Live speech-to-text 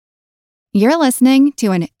You're listening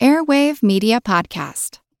to an Airwave Media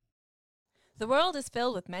Podcast. The world is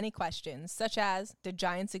filled with many questions, such as, did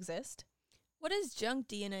giants exist? What is junk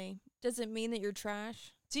DNA? Does it mean that you're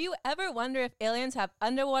trash? Do you ever wonder if aliens have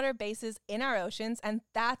underwater bases in our oceans, and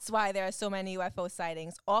that's why there are so many UFO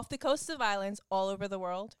sightings off the coasts of islands all over the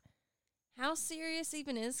world? How serious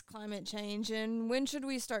even is climate change, and when should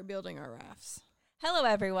we start building our rafts? Hello,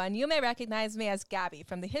 everyone. You may recognize me as Gabby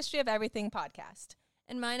from the History of Everything podcast.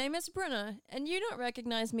 And my name is Bruna, and you don't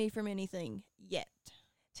recognize me from anything yet.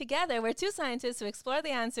 Together, we're two scientists who explore the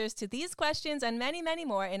answers to these questions and many, many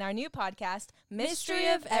more in our new podcast, Mystery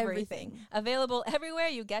of Everything, available everywhere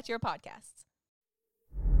you get your podcasts.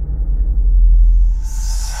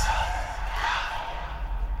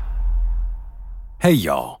 Hey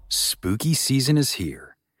y'all, spooky season is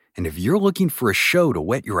here. And if you're looking for a show to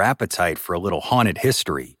whet your appetite for a little haunted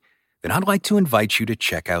history, then I'd like to invite you to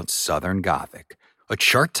check out Southern Gothic, a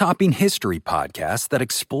chart-topping history podcast that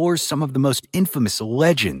explores some of the most infamous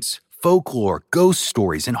legends, folklore, ghost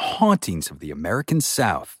stories, and hauntings of the American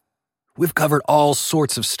South. We've covered all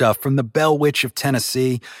sorts of stuff from the Bell Witch of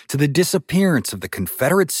Tennessee to the disappearance of the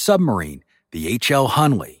Confederate submarine, the H.L.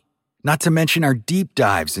 Hunley, not to mention our deep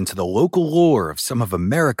dives into the local lore of some of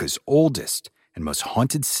America's oldest and most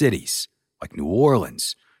haunted cities, like New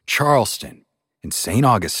Orleans, Charleston, and St.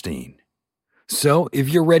 Augustine. So, if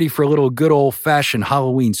you're ready for a little good old-fashioned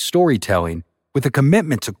Halloween storytelling with a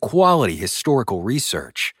commitment to quality historical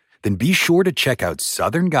research, then be sure to check out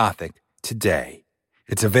Southern Gothic today.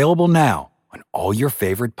 It's available now on all your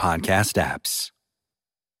favorite podcast apps.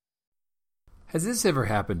 Has this ever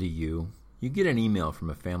happened to you? You get an email from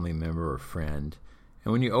a family member or friend,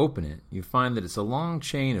 and when you open it, you find that it's a long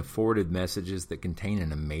chain of forwarded messages that contain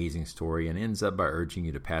an amazing story and ends up by urging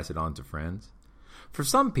you to pass it on to friends. For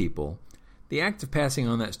some people, the act of passing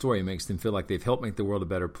on that story makes them feel like they've helped make the world a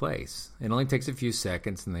better place. It only takes a few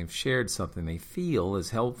seconds and they've shared something they feel is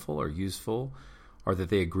helpful or useful, or that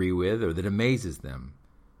they agree with, or that amazes them.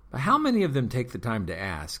 But how many of them take the time to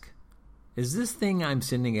ask, is this thing I'm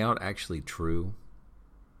sending out actually true?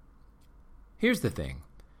 Here's the thing.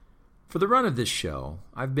 For the run of this show,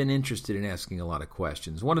 I've been interested in asking a lot of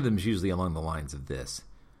questions. One of them is usually along the lines of this.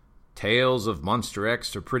 Tales of Monster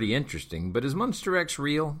X are pretty interesting, but is Monster X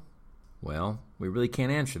real? Well, we really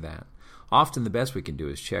can't answer that. Often the best we can do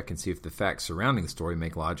is check and see if the facts surrounding the story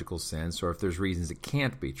make logical sense or if there's reasons it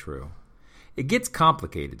can't be true. It gets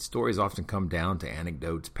complicated. Stories often come down to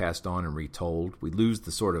anecdotes passed on and retold. We lose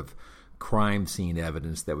the sort of crime scene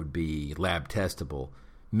evidence that would be lab testable.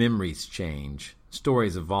 Memories change.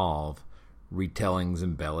 Stories evolve. Retellings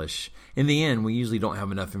embellish. In the end, we usually don't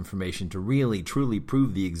have enough information to really, truly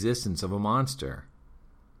prove the existence of a monster.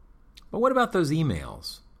 But what about those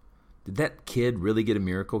emails? Did that kid really get a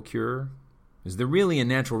miracle cure? Is there really a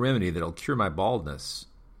natural remedy that'll cure my baldness?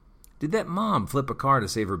 Did that mom flip a car to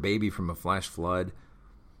save her baby from a flash flood?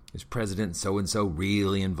 Is President so-and-so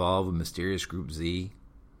really involved with Mysterious Group Z?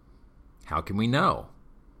 How can we know?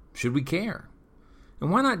 Should we care? And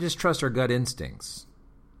why not just trust our gut instincts?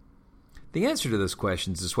 The answer to those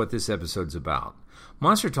questions is what this episode's about.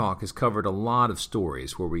 Monster Talk has covered a lot of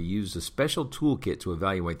stories where we used a special toolkit to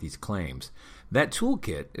evaluate these claims. That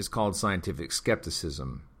toolkit is called scientific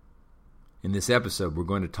skepticism. In this episode, we're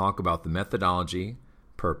going to talk about the methodology,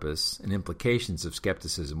 purpose, and implications of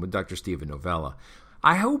skepticism with Dr. Steven Novella.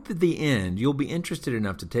 I hope at the end you'll be interested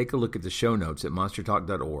enough to take a look at the show notes at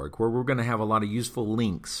monstertalk.org, where we're going to have a lot of useful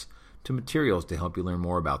links to materials to help you learn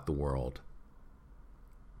more about the world.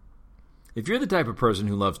 If you're the type of person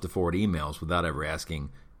who loves to forward emails without ever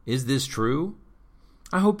asking, is this true?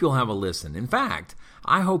 I hope you'll have a listen. In fact,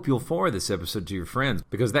 I hope you'll forward this episode to your friends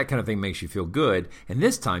because that kind of thing makes you feel good, and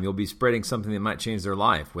this time you'll be spreading something that might change their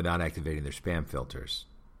life without activating their spam filters.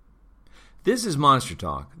 This is Monster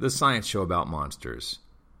Talk, the science show about monsters.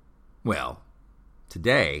 Well,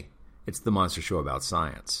 today, it's the monster show about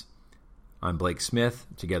science. I'm Blake Smith.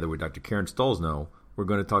 Together with Dr. Karen Stolzno, we're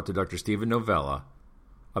going to talk to Dr. Steven Novella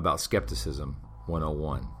about Skepticism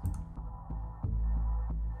 101.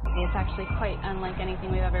 It's actually quite unlike anything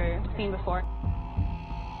we've ever seen before.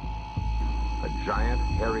 A giant,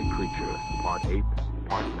 hairy creature, part ape,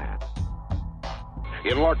 part man.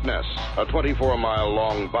 In Loch Ness, a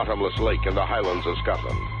 24-mile-long bottomless lake in the Highlands of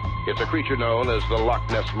Scotland. It's a creature known as the Loch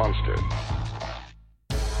Ness Monster.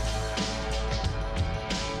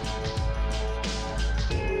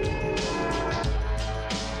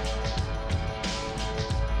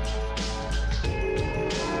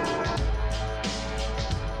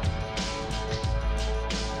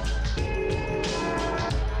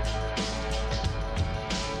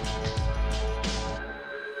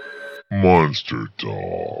 Monster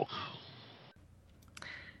Talk.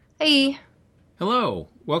 Hey. Hello.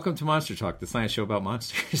 Welcome to Monster Talk, the science show about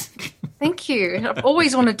monsters. Thank you. I've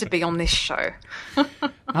always wanted to be on this show.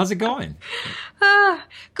 How's it going?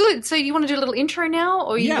 Good. So you want to do a little intro now?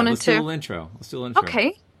 Or you let's do a little intro.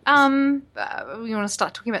 Okay. You want to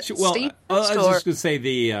start talking about Steve? I was just going to say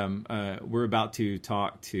we're about to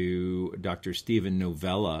talk to Dr. Stephen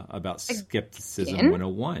Novella about Skepticism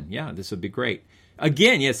 101. Yeah, this would be great.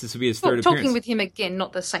 Again, yes, this would be his third appearance. Talking with him again,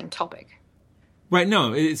 not the same topic. Right,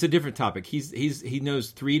 no, it's a different topic. He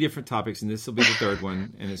knows 3 different topics, and this will be the third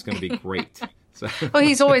one, and it's going to be great. So. Well,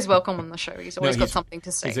 he's always welcome on the show. He's always got something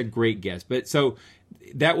to say. He's a great guest. But so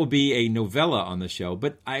that will be a novella on the show.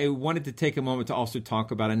 But I wanted to take a moment to also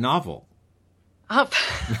talk about a novel. I'm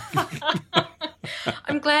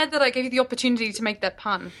glad that I gave you the opportunity to make that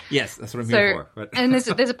pun. Yes, that's what I'm here for. But... and there's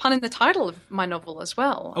a pun in the title of my novel as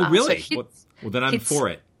well. Oh, really? Well, then I'm for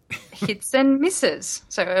it. Hits and misses.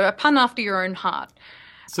 So a pun after your own heart.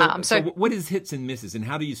 So what is hits and misses, and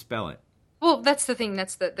how do you spell it? Well, that's the thing.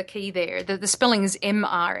 That's the key there. The spelling is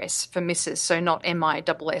MRS for misses, so not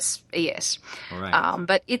MISSES. All right.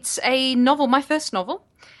 But it's a novel, my first novel,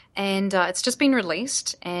 and it's just been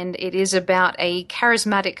released, and it is about a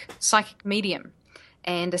charismatic psychic medium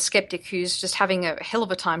and a skeptic who's just having a hell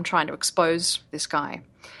of a time trying to expose this guy.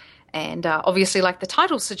 And obviously, like the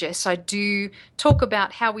title suggests, I do talk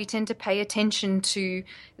about how we tend to pay attention to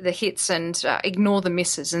the hits and ignore the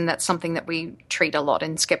misses, and that's something that we treat a lot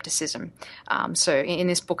in skepticism. So in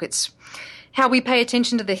this book, it's how we pay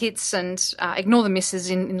attention to the hits and ignore the misses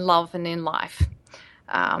in love and in life.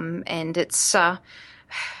 And it's I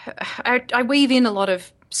weave in a lot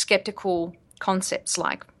of skeptical concepts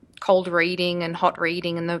like cold reading and hot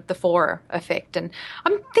reading and the Forer effect. And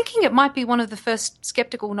I'm thinking it might be one of the first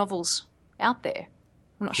skeptical novels out there.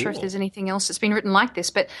 I'm not sure if there's anything else that's been written like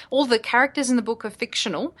this, but all the characters in the book are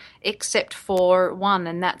fictional except for one,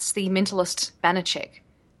 and that's the mentalist Banachek.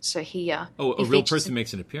 So he a real person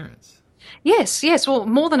makes an appearance. Yes. Well,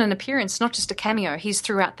 more than an appearance, not just a cameo. He's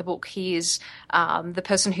throughout the book. He is the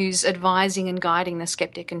person who's advising and guiding the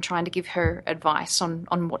skeptic and trying to give her advice on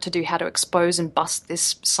what to do, how to expose and bust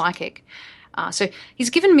this psychic. So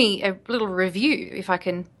he's given me a little review, if I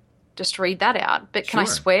can just read that out. But can I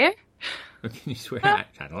swear? Can you swear? I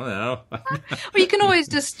don't know. Well, you can always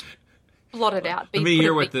just blot it out. Let me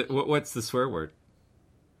hear what's the swear word.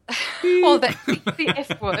 Well, the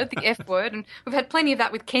F word, and we've had plenty of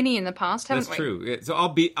that with Kenny in the past, haven't we? That's true. So I'll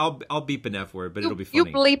beep an F word, but it'll be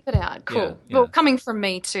funny. You'll bleep it out. Cool. Yeah. Well, coming from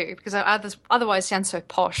me too, because I otherwise sound so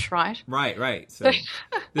posh, right? Right. So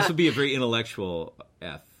this will be a very intellectual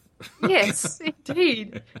F. Yes,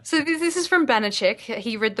 indeed. So this is from Banachek.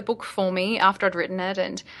 He read the book for me after I'd written it,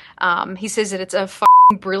 and he says that it's a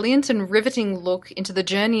brilliant and riveting look into the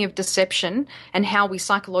journey of deception and how we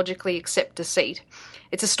psychologically accept deceit.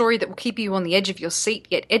 It's a story that will keep you on the edge of your seat,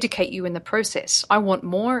 yet educate you in the process. I want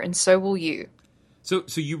more, and so will you. So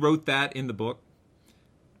you wrote that in the book?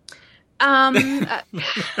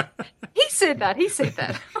 He said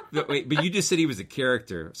that. No, wait, but you just said he was a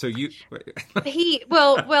character. So you...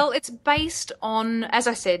 Well, it's based on, as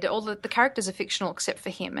I said, all the characters are fictional except for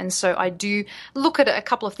him. And so I do look at a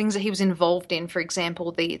couple of things that he was involved in. For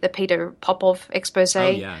example, the Peter Popov expose. Oh,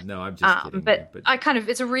 yeah. No, I'm just kidding. But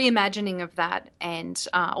it's a reimagining of that, and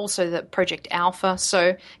also the Project Alpha.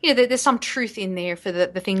 So, there's some truth in there for the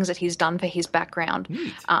things that he's done for his background.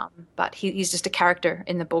 Neat. But he's just a character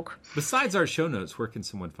in the book. Besides our show notes, where can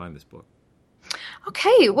someone find this book?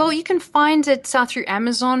 Okay, well, you can find it through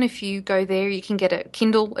Amazon. If you go there, you can get a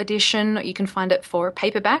Kindle edition. You can find it for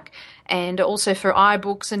paperback, and also for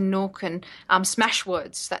iBooks and Nook and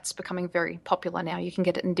Smashwords. That's becoming very popular now. You can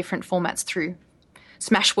get it in different formats through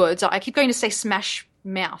Smashwords. I keep going to say Smash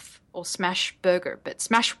Mouth or Smash Burger, but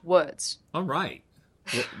Smashwords. All right.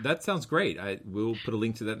 Well, that sounds great. We'll put a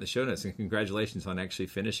link to that in the show notes, and congratulations on actually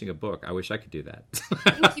finishing a book. I wish I could do that.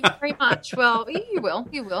 Thank you very much. Well, you will.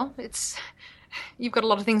 You've got a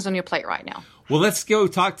lot of things on your plate right now. Well, let's go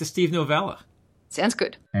talk to Steve Novella. Sounds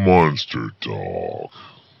good. Monster Talk.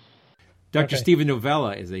 Dr. Stephen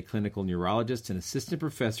Novella is a clinical neurologist and assistant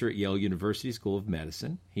professor at Yale University School of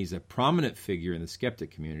Medicine. He's a prominent figure in the skeptic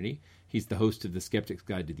community. He's the host of The Skeptic's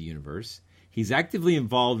Guide to the Universe. He's actively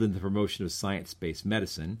involved in the promotion of science-based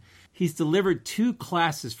medicine. He's delivered 2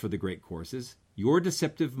 classes for the Great Courses, Your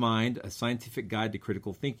Deceptive Mind, A Scientific Guide to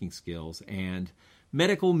Critical Thinking Skills, and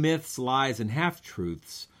Medical Myths, Lies, and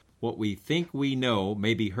Half-Truths, What We Think We Know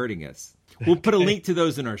May Be Hurting Us. We'll put a link to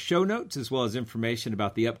those in our show notes, as well as information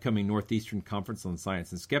about the upcoming Northeastern Conference on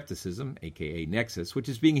Science and Skepticism, aka Nexus, which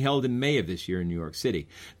is being held in May of this year in New York City.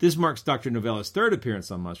 This marks Dr. Novella's third appearance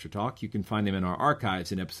on Monster Talk. You can find him in our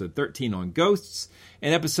archives in episode 13 on ghosts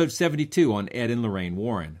and episode 72 on Ed and Lorraine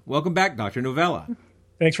Warren. Welcome back, Dr. Novella.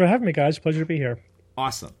 Thanks for having me, guys. Pleasure to be here.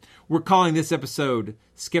 Awesome. We're calling this episode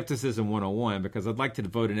Skepticism 101 because I'd like to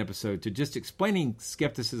devote an episode to just explaining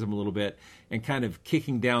skepticism a little bit and kind of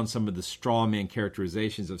kicking down some of the straw man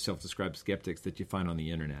characterizations of self-described skeptics that you find on the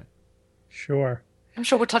internet. Sure. I'm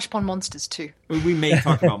sure we'll touch upon monsters too. We may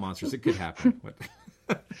talk about monsters. It could happen.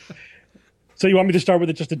 So you want me to start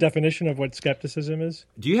with just a definition of what skepticism is?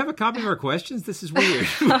 Do you have a copy of our questions? This is weird.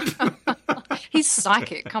 He's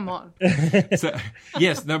psychic. Come on. So,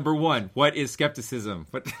 yes, number one, what is skepticism?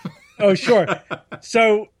 Oh, sure.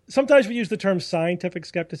 So sometimes we use the term scientific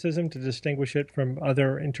skepticism to distinguish it from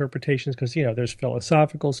other interpretations because, there's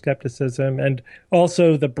philosophical skepticism. And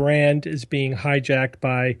also the brand is being hijacked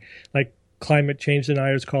by, like, climate change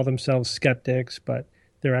deniers call themselves skeptics, but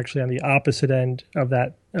they're actually on the opposite end of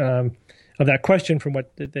that question from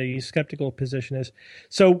what the skeptical position is.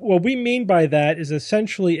 So what we mean by that is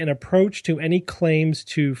essentially an approach to any claims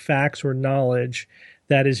to facts or knowledge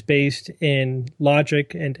that is based in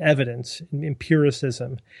logic and evidence,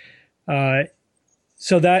 empiricism.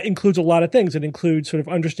 So that includes a lot of things. It includes sort of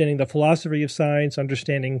understanding the philosophy of science,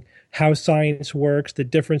 understanding how science works, the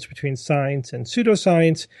difference between science and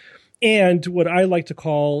pseudoscience, and what I like to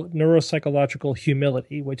call neuropsychological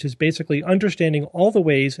humility, which is basically understanding all the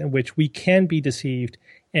ways in which we can be deceived,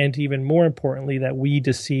 and even more importantly, that we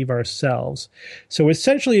deceive ourselves. So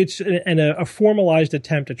essentially, it's a formalized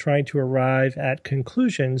attempt at trying to arrive at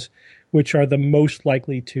conclusions which are the most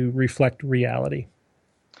likely to reflect reality.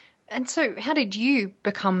 And so how did you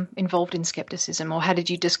become involved in skepticism, or how did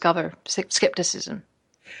you discover skepticism?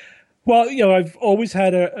 Well, I've always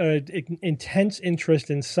had an intense interest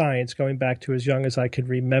in science going back to as young as I could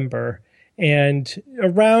remember. And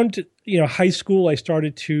around, high school, I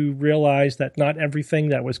started to realize that not everything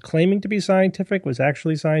that was claiming to be scientific was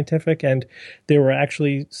actually scientific. And there were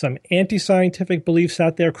actually some anti-scientific beliefs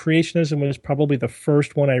out there. Creationism was probably the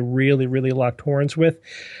first one I really, really locked horns with.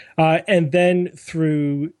 And then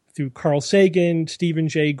through Carl Sagan, Stephen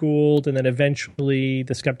Jay Gould, and then eventually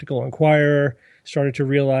the Skeptical Inquirer, started to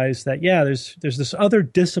realize that, there's this other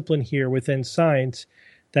discipline here within science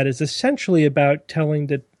that is essentially about telling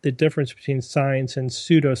the difference between science and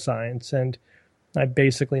pseudoscience. And I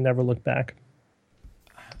basically never looked back.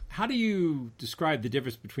 How do you describe the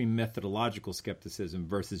difference between methodological skepticism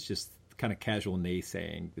versus just kind of casual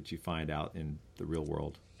naysaying that you find out in the real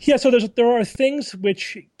world? Yeah, so there are things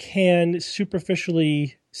which can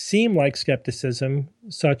superficially seem like skepticism,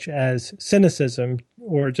 such as cynicism,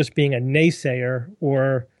 or just being a naysayer,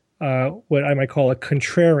 or what I might call a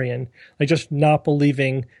contrarian, like just not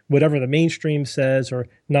believing whatever the mainstream says, or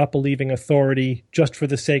not believing authority just for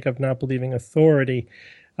the sake of not believing authority.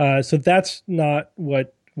 So that's not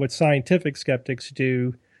what scientific skeptics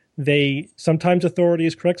do. Sometimes authority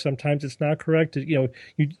is correct, sometimes it's not correct.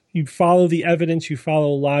 You follow the evidence, you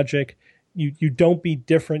follow logic. You don't be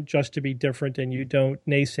different just to be different, and you don't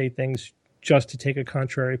naysay things just to take a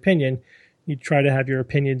contrary opinion. You try to have your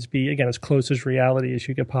opinions be, again, as close as reality as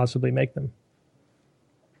you could possibly make them.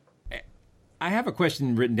 I have a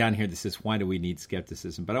question written down here that says, why do we need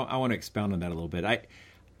skepticism? But I want to expound on that a little bit.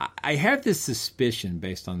 I have this suspicion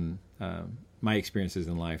based on my experiences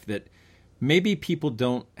in life that maybe people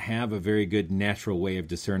don't have a very good natural way of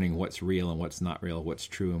discerning what's real and what's not real, what's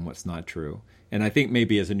true and what's not true. And I think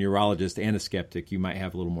maybe as a neurologist and a skeptic, you might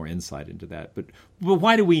have a little more insight into that. But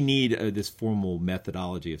why do we need this formal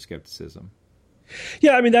methodology of skepticism?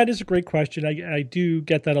 Yeah, I mean, that is a great question. I do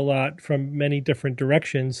get that a lot from many different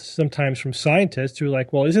directions, sometimes from scientists who are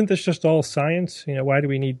like, well, isn't this just all science?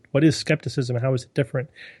 What is skepticism? How is it different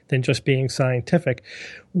than just being scientific?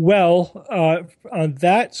 Well, on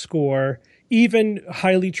that score, even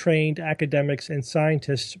highly trained academics and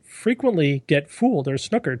scientists frequently get fooled or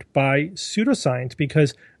snookered by pseudoscience,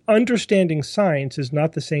 because understanding science is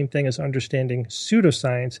not the same thing as understanding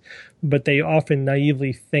pseudoscience, but they often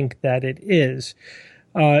naively think that it is.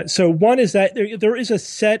 So one is that there is a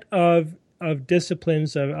set of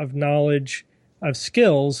disciplines, of knowledge, of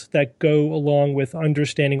skills that go along with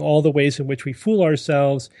understanding all the ways in which we fool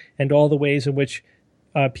ourselves and all the ways in which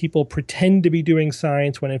people pretend to be doing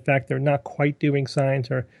science when in fact they're not quite doing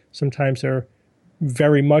science, or sometimes they're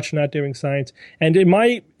very much not doing science. And in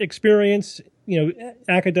my experience,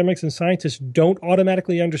 academics and scientists don't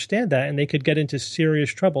automatically understand that, and they could get into serious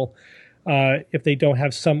trouble if they don't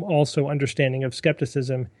have some also understanding of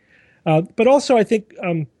skepticism. But also I think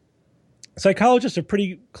Psychologists have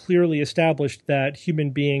pretty clearly established that human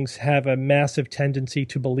beings have a massive tendency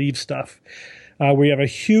to believe stuff. We have a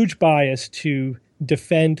huge bias to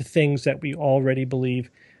defend things that we already believe.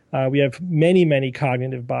 We have many, many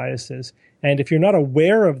cognitive biases. And if you're not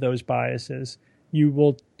aware of those biases, you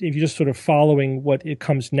will, if you're just sort of following what it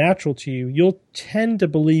comes natural to you, you'll tend to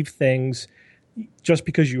believe things just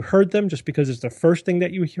because you heard them, just because it's the first thing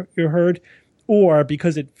that you heard, or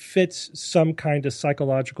because it fits some kind of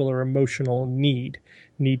psychological or emotional need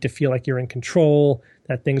to feel like you're in control,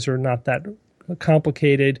 that things are not that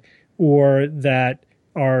complicated, or that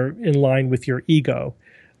are in line with your ego.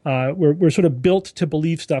 We're sort of built to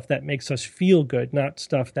believe stuff that makes us feel good, not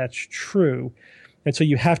stuff that's true. And so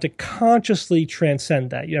you have to consciously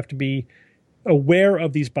transcend that. You have to be aware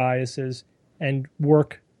of these biases and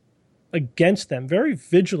work against them very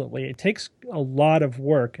vigilantly. It takes a lot of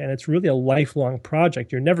work, and it's really a lifelong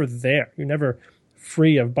project. You're never there. You're never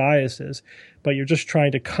free of biases, but you're just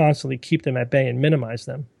trying to constantly keep them at bay and minimize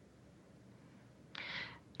them.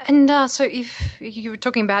 And so if you were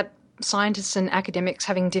talking about scientists and academics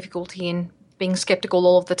having difficulty in being skeptical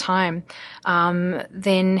all of the time,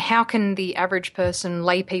 then how can the average person,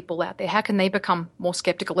 lay people out there, how can they become more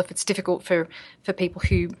skeptical if it's difficult for people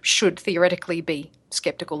who should theoretically be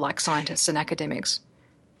skeptical, like scientists and academics?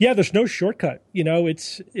 Yeah, there's no shortcut.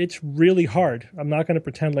 It's really hard. I'm not going to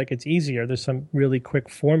pretend like it's easier. There's some really quick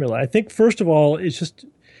formula. I think, first of all, it's just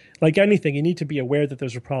like anything, you need to be aware that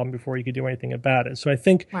there's a problem before you can do anything about it. So I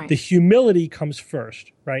think the humility comes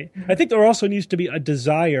first, right? Mm-hmm. I think there also needs to be a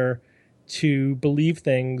desire to believe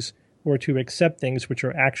things or to accept things which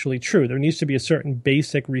are actually true. There needs to be a certain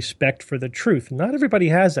basic respect for the truth. Not everybody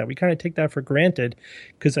has that. We kind of take that for granted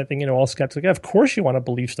because I think, all skeptics, of course you want to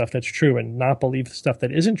believe stuff that's true and not believe stuff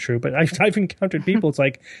that isn't true. But I've encountered people, it's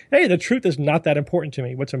like, hey, the truth is not that important to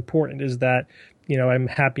me. What's important is that, I'm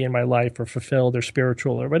happy in my life or fulfilled or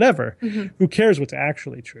spiritual or whatever. Mm-hmm. Who cares what's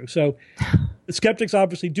actually true? So the skeptics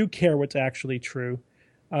obviously do care what's actually true.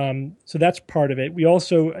 So that's part of it. We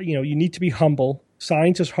also, you need to be humble.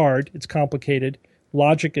 Science is hard. It's complicated.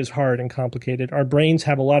 Logic is hard and complicated. Our brains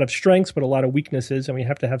have a lot of strengths, but a lot of weaknesses, and we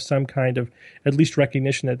have to have some kind of at least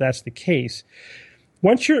recognition that that's the case.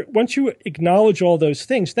 Once you acknowledge all those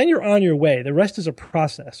things, then you're on your way. The rest is a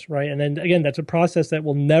process, right? And then again, that's a process that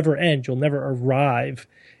will never end. You'll never arrive.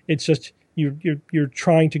 It's just you're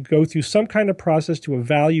trying to go through some kind of process to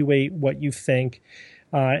evaluate what you think.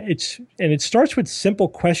 It starts with simple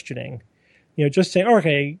questioning. Just saying,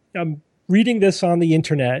 okay, I'm reading this on the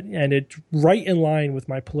internet and it's right in line with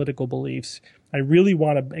my political beliefs. I really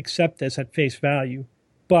want to accept this at face value,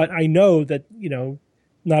 but I know that,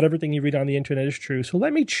 not everything you read on the internet is true. So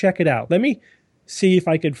let me check it out. Let me see if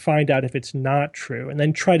I could find out if it's not true, and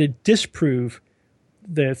then try to disprove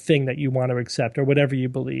the thing that you want to accept or whatever you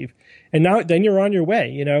believe. And then you're on your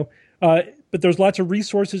way, But there's lots of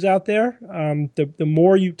resources out there. The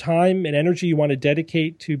more time and energy you want to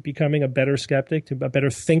dedicate to becoming a better skeptic, to a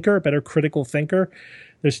better thinker, a better critical thinker,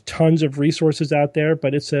 there's tons of resources out there.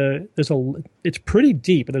 But it's pretty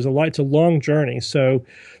deep. It's a long journey. So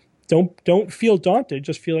don't feel daunted.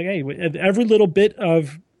 Just feel like, hey, every little bit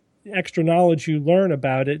of extra knowledge you learn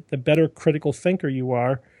about it, the better critical thinker you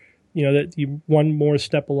are. That you one more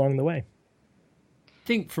step along the way. I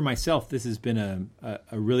think for myself, this has been a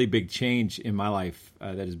really big change in my life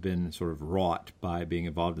that has been sort of wrought by being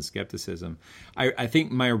involved in skepticism. I think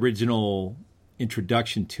my original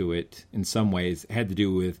introduction to it in some ways had to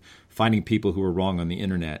do with finding people who were wrong on the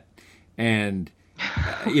internet. And,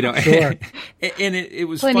 Sure. and it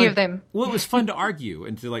was plenty fun. of them. Well, it was fun to argue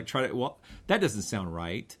and to try to, that doesn't sound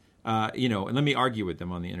right. And let me argue with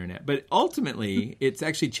them on the internet. But ultimately, it's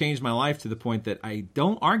actually changed my life to the point that I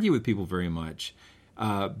don't argue with people very much.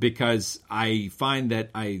 Because I find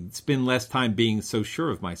that I spend less time being so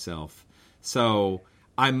sure of myself. So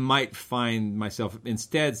I might find myself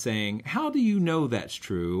instead saying, how do you know that's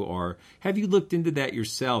true? Or have you looked into that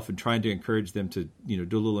yourself, and trying to encourage them to, do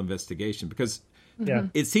a little investigation? Because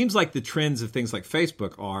it seems like the trends of things like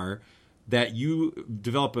Facebook are that you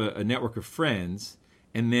develop a network of friends,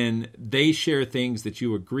 and then they share things that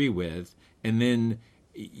you agree with, and then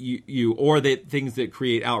you or the things that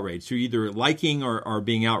create outrage. So you're either liking or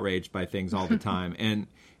being outraged by things all the time.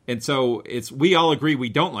 And so we all agree we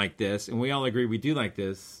don't like this, and we all agree we do like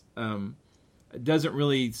this. It doesn't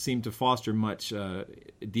really seem to foster much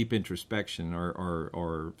deep introspection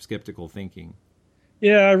or skeptical thinking.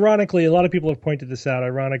 Yeah, ironically, a lot of people have pointed this out.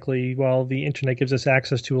 Ironically, while the internet gives us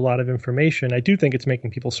access to a lot of information, I do think it's making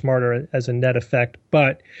people smarter as a net effect.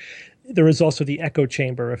 But there is also the echo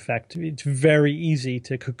chamber effect. It's very easy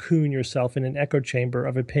to cocoon yourself in an echo chamber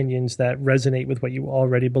of opinions that resonate with what you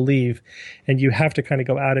already believe. And you have to kind of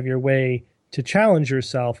go out of your way to challenge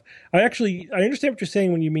yourself. I understand what you're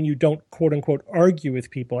saying when you mean you don't, quote unquote, argue with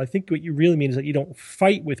people. I think what you really mean is that you don't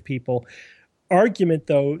fight with people. Argument,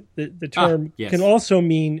 though, the term yes. can also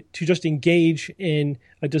mean to just engage in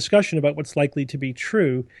a discussion about what's likely to be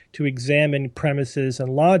true, to examine premises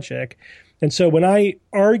and logic. And so when I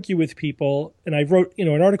argue with people, and I wrote,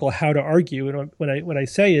 an article, How to Argue, and what I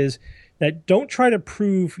say is that don't try to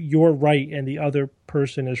prove you're right and the other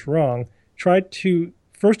person is wrong. Try to,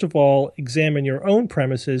 first of all, examine your own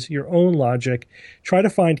premises, your own logic. Try to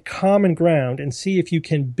find common ground and see if you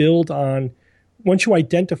can build on, once you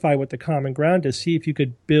identify what the common ground is, see if you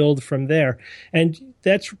could build from there. And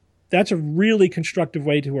that's a really constructive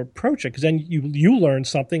way to approach it, because then you learn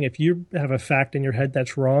something. If you have a fact in your head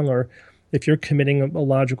that's wrong, or if you're committing a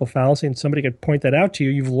logical fallacy and somebody could point that out to you,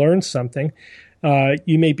 you've learned something.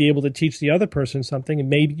 You may be able to teach the other person something, and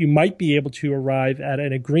maybe you might be able to arrive at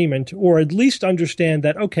an agreement, or at least understand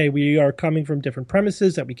that, okay, we are coming from different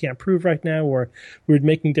premises that we can't prove right now, or we're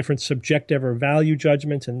making different subjective or value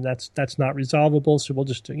judgments, and that's not resolvable. So we'll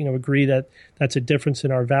just agree that that's a difference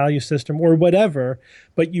in our value system or whatever.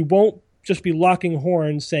 But you won't just be locking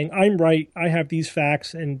horns saying, I'm right, I have these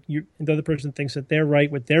facts, and the other person thinks that they're right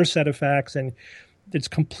with their set of facts, and it's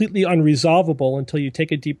completely unresolvable until you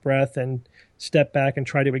take a deep breath and step back and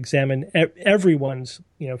try to examine everyone's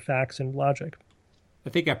facts and logic.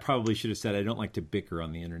 I think I probably should have said I don't like to bicker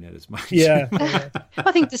on the internet as much. Yeah.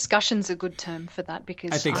 I think discussion's a good term for that,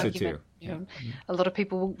 because I think so too. A lot of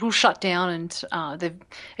people will shut down, and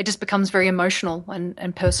it just becomes very emotional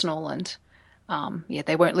and personal, and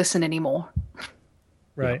they won't listen anymore.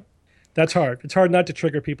 Right. Yeah. That's hard. It's hard not to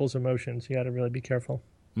trigger people's emotions. You got to really be careful.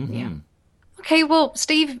 Mm-hmm. Yeah. Okay, well,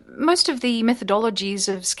 Steve, most of the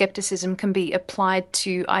methodologies of skepticism can be applied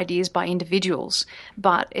to ideas by individuals,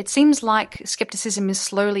 but it seems like skepticism is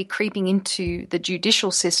slowly creeping into the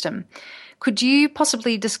judicial system. Could you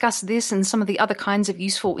possibly discuss this and some of the other kinds of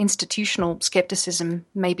useful institutional skepticism,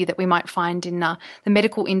 maybe that we might find in the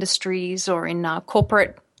medical industries or in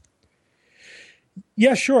corporate?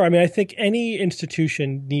 Yeah, sure. I mean, I think any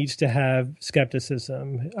institution needs to have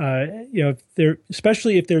skepticism.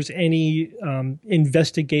 Especially if there's any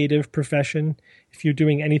investigative profession, if you're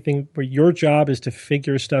doing anything where your job is to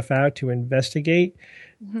figure stuff out, to investigate,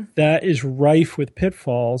 that is rife with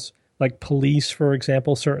pitfalls, like police, for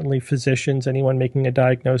example, certainly physicians, anyone making a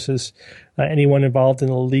diagnosis, anyone involved in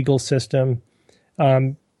the legal system.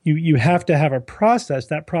 You have to have a process.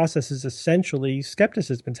 That process is essentially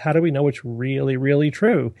skepticism. It's how do we know what's really, really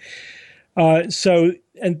true?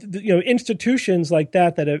 Institutions like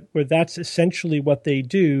that where that's essentially what they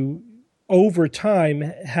do, over time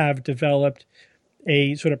have developed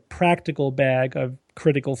a sort of practical bag of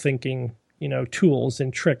critical thinking, tools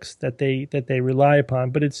and tricks that they rely upon.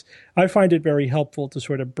 But I find it very helpful to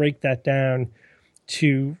sort of break that down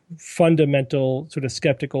to fundamental sort of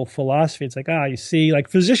skeptical philosophy. It's like, you see, like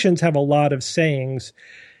physicians have a lot of sayings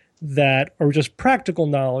that are just practical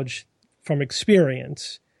knowledge from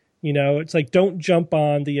experience. It's like, don't jump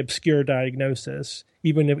on the obscure diagnosis,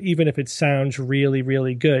 even if it sounds really,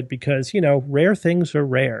 really good, because, rare things are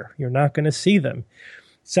rare. You're not going to see them.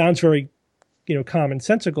 Sounds very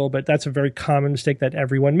commonsensical, but that's a very common mistake that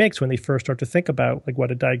everyone makes when they first start to think about like what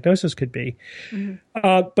a diagnosis could be. Mm-hmm.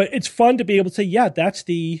 But it's fun to be able to say, yeah, that's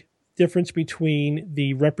the difference between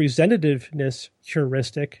the representativeness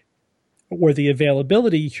heuristic or the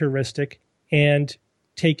availability heuristic and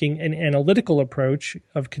taking an analytical approach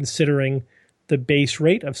of considering the base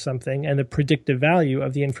rate of something and the predictive value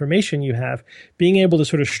of the information you have, being able to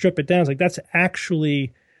sort of strip it down. It's like, that's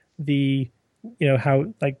actually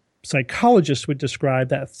how like psychologists would describe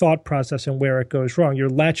that thought process and where it goes wrong.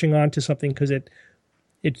 You're latching on to something because it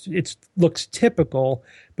looks typical,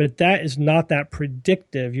 but that is not that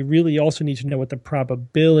predictive. You really also need to know what the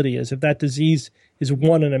probability is. If that disease is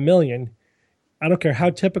 1 in a million, I don't care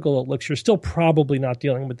how typical it looks, you're still probably not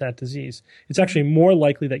dealing with that disease. It's actually more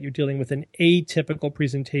likely that you're dealing with an atypical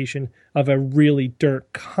presentation of a really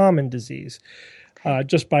dirt common disease,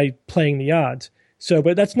 just by playing the odds.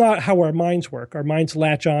 But that's not how our minds work. Our minds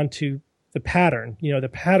latch on to the pattern, the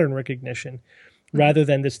pattern recognition, rather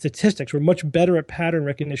than the statistics. We're much better at pattern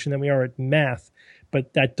recognition than we are at math,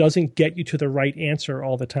 but that doesn't get you to the right answer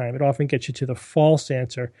all the time. It often gets you to the false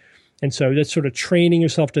answer. And so that's sort of training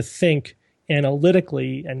yourself to think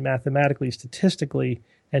analytically and mathematically, statistically,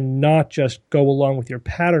 and not just go along with your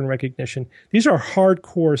pattern recognition. These are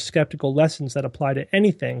hardcore skeptical lessons that apply to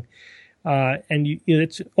anything. And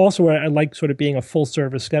it's also where I like sort of being a full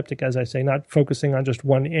service skeptic, as I say, not focusing on just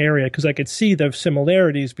one area, because I could see the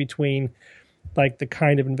similarities between like the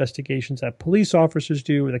kind of investigations that police officers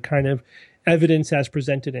do, or the kind of evidence as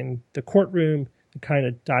presented in the courtroom, the kind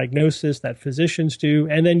of diagnosis that physicians do,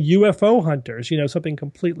 and then UFO hunters, something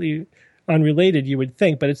completely unrelated, you would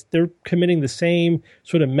think, but they're committing the same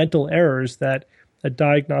sort of mental errors that a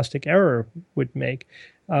diagnostic error would make.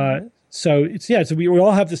 So we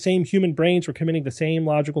all have the same human brains. We're committing the same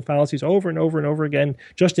logical fallacies over and over and over again,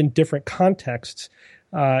 just in different contexts.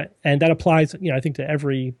 And that applies, I think,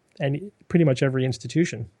 to pretty much every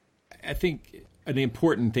institution. I think the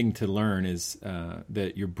important thing to learn is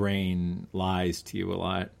that your brain lies to you a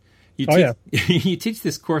lot. You teach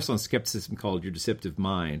this course on skepticism called Your Deceptive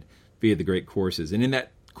Mind via the Great Courses. And in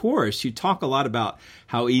that course, you talk a lot about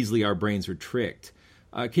how easily our brains are tricked.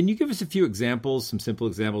 Can you give us a few examples, some simple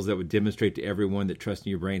examples that would demonstrate to everyone that trusting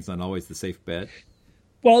your brain is not always the safe bet?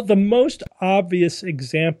 Well, the most obvious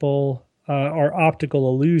example are optical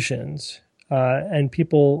illusions. And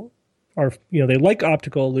people are, they like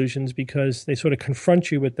optical illusions because they sort of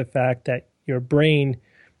confront you with the fact that your brain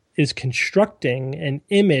is constructing an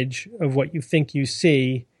image of what you think you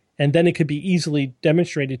see, and then it could be easily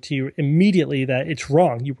demonstrated to you immediately that it's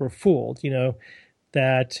wrong. You were fooled,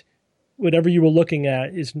 that whatever you were looking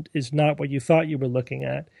at is not what you thought you were looking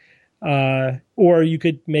at. Or you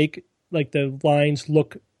could make like the lines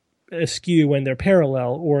look askew when they're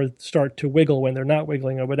parallel, or start to wiggle when they're not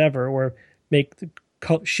wiggling, or whatever, or make the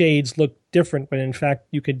shades look different when in fact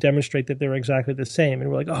you could demonstrate that they're exactly the same. And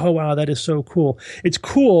we're like, oh, wow, that is so cool. It's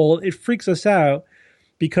cool. It freaks us out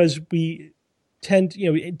because we tend,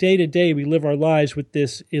 day to day, we live our lives with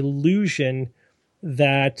this illusion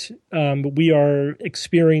that we are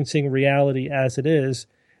experiencing reality as it is,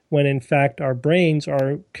 when in fact our brains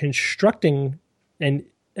are constructing an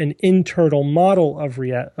internal model of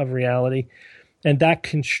reality. And that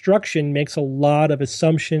construction makes a lot of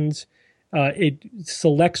assumptions. It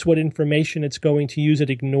selects what information it's going to use. It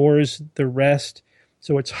ignores the rest.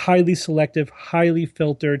 So it's highly selective, highly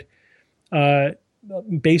filtered,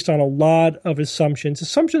 based on a lot of assumptions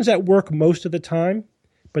that work most of the time,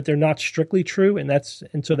 but they're not strictly true. And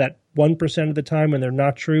so that 1% of the time when they're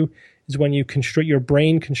not true is when your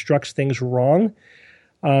brain constructs things wrong.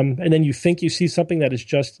 And then you think you see something that is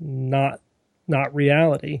just not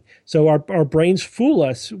reality. So our brains fool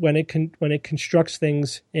us when it constructs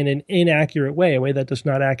things in an inaccurate way, a way that does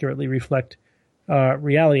not accurately reflect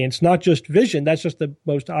reality. And it's not just vision. That's just the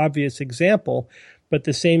most obvious example. But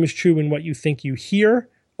the same is true in what you think you hear,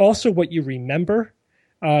 also what you remember.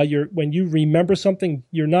 When you remember something,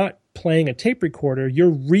 you're not playing a tape recorder.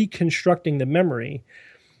 You're reconstructing the memory.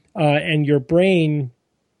 And your brain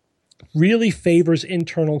really favors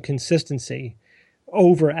internal consistency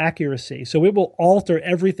over accuracy. So it will alter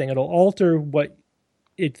everything. It'll alter what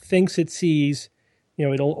it thinks it sees.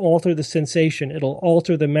 It'll alter the sensation. It'll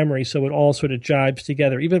alter the memory, so it all sort of jibes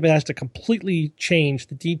together. Even if it has to completely change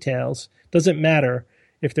the details, doesn't matter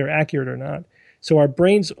if they're accurate or not. So our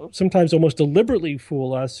brains sometimes almost deliberately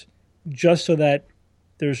fool us just so that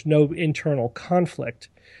there's no internal conflict.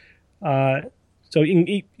 So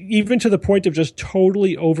even to the point of just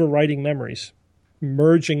totally overwriting memories,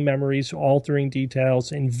 merging memories, altering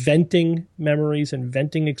details, inventing memories,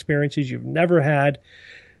 inventing experiences you've never had,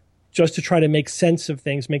 just to try to make sense of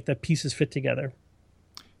things, make the pieces fit together.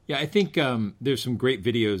 Yeah, I think there's some great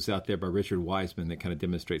videos out there by Richard Wiseman that kind of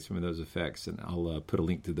demonstrate some of those effects, and I'll put a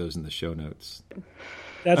link to those in the show notes.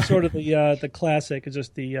 That's sort of the classic, is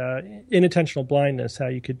just the inattentional blindness, how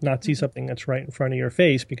you could not see something that's right in front of your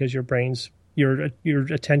face because your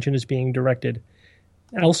attention is being directed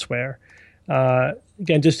elsewhere.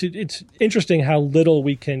 Again, it's interesting how little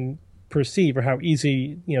we can perceive, or how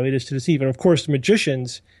easy it is to deceive. And of course,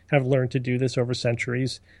 magicians have learned to do this over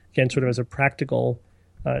centuries. Again, sort of as a practical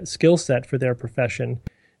skill set for their profession.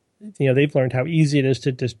 They've learned how easy it is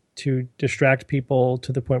to distract people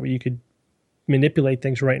to the point where you could manipulate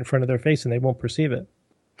things right in front of their face and they won't perceive it.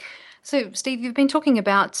 So, Steve, you've been talking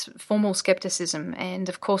about formal skepticism, and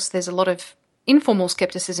of course there's a lot of informal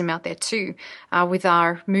skepticism out there too, with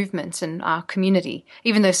our movements and our community,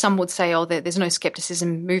 even though some would say, there's no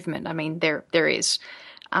skepticism movement. I mean, there is.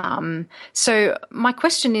 So my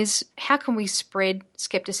question is, how can we spread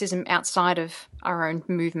skepticism outside of our own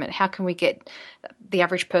movement? How can we get the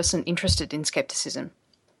average person interested in skepticism?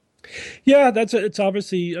 Yeah, it's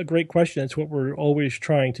obviously a great question. It's what we're always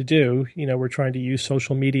trying to do. We're trying to use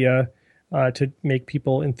social media to make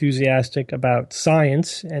people enthusiastic about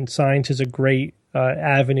science, and science is a great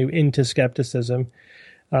avenue into skepticism.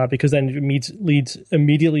 because then it leads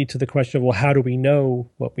immediately to the question of, well, how do we know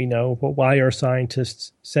what we know? Well, why are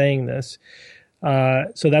scientists saying this?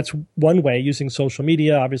 So that's one way, using social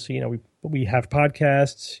media. Obviously, we have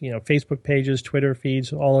podcasts, Facebook pages, Twitter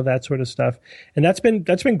feeds, all of that sort of stuff, and that's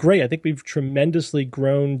been great. I think we've tremendously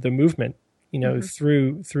grown the movement,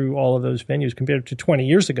 through all of those venues compared to 20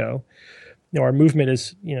 years ago. Our movement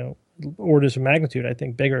is, orders of magnitude, I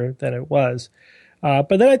think, bigger than it was. But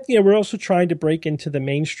then, we're also trying to break into the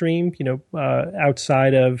mainstream,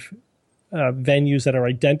 outside of venues that are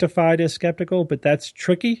identified as skeptical, but that's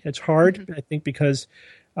tricky. It's hard, I think, because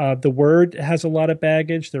the word has a lot of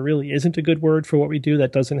baggage. There really isn't a good word for what we do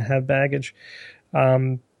that doesn't have baggage.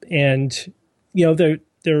 There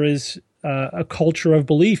is a culture of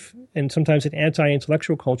belief, and sometimes an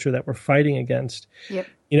anti-intellectual culture that we're fighting against. Yep.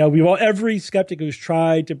 Every skeptic who's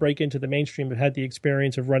tried to break into the mainstream have had the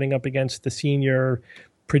experience of running up against the senior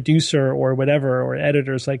producer or whatever, or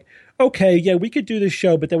editors like, okay, yeah, we could do this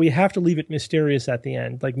show, but then we have to leave it mysterious at the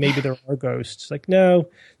end. Like, maybe there are ghosts. Like, no,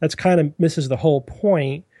 that's kind of misses the whole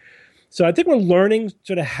point. So I think we're learning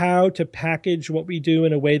sort of how to package what we do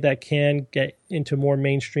in a way that can get into more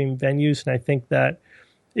mainstream venues. And I think that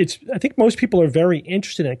I think most people are very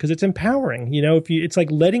interested in it because it's empowering. It's like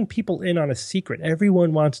letting people in on a secret.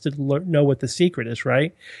 Everyone wants to know what the secret is,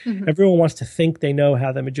 right? Mm-hmm. Everyone wants to think they know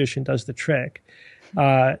how the magician does the trick.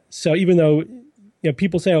 So even though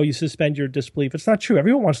people say, oh, you suspend your disbelief, it's not true.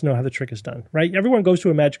 Everyone wants to know how the trick is done, right? Everyone goes to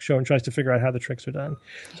a magic show and tries to figure out how the tricks are done.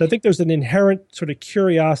 So I think there's an inherent sort of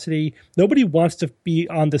curiosity. Nobody wants to be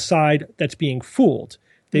on the side that's being fooled.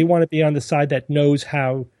 They want to be on the side that knows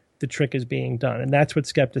how the trick is being done, and that's what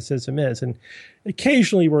skepticism is. And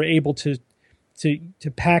occasionally we're able to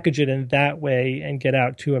package it in that way and get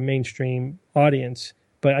out to a mainstream audience,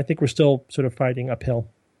 but I think we're still sort of fighting uphill.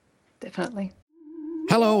 Definitely.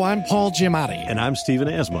 Hello, I'm Paul Giamatti. And I'm Stephen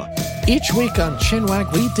Asma. Each week on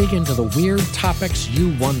Chinwag, we dig into the weird topics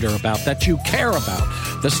you wonder about, that you care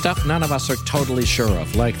about. The stuff none of us are totally sure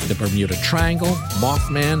of, like the Bermuda Triangle,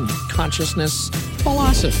 Mothman, consciousness,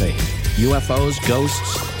 philosophy, UFOs,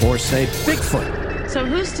 ghosts, or, say, Bigfoot. So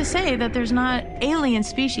who's to say that there's not alien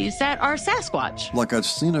species that are Sasquatch? Like I'd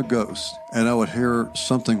seen a ghost, and I would hear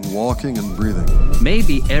something walking and breathing.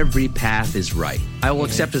 Maybe every path is right. I will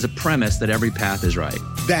accept as a premise that every path is right.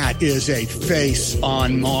 That is a face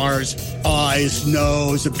on Mars, eyes,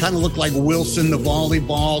 nose. It kind of looked like Wilson the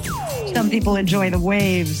volleyball. Some people enjoy the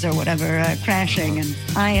waves or whatever, crashing, and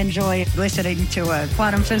I enjoy listening to a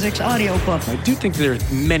quantum physics audiobook. I do think there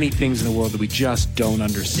are many things in the world that we just don't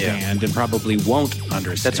understand and probably won't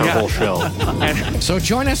understand. That's our whole show. So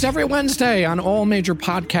join us every Wednesday on all major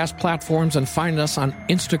podcast platforms and find us on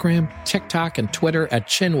Instagram, TikTok, and Twitter at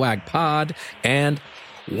ChinwagPod and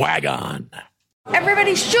Wagon.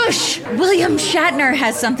 Everybody shush! William Shatner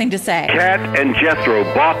has something to say. Cat and Jethro,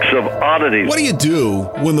 box of oddities. What do you do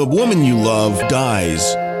when the woman you love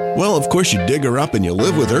dies? Well, of course, you dig her up and you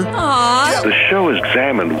live with her. Aww. The show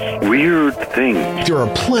examines weird things. There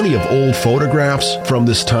are plenty of old photographs from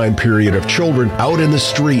this time period of children out in the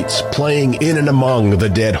streets playing in and among the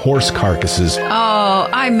dead horse carcasses. Oh,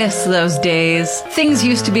 I miss those days. Things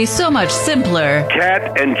used to be so much simpler.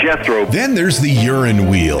 Cat and Jethro. Then there's the urine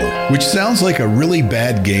wheel, which sounds like a really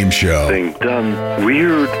bad game show. They've done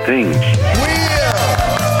weird things.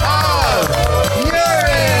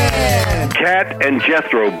 Cat and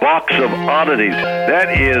Jethro, box of oddities. That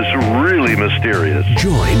is really mysterious.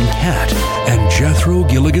 Join Cat and Jethro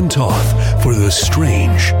Gilligan Toth for the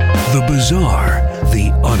strange, the bizarre,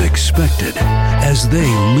 the unexpected, as they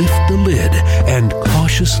lift the lid and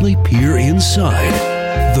cautiously peer inside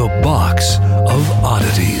the Box of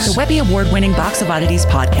Oddities. The Webby Award-winning Box of Oddities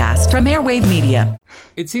podcast from Airwave Media.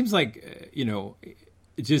 It seems like,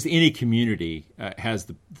 just any community has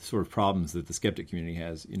the sort of problems that the skeptic community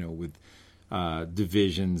has, with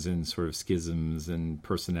divisions and sort of schisms and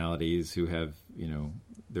personalities who have,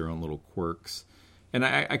 their own little quirks. And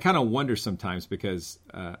I kind of wonder sometimes because,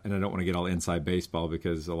 and I don't want to get all inside baseball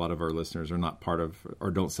because a lot of our listeners are not part of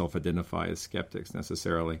or don't self-identify as skeptics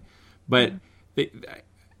necessarily. But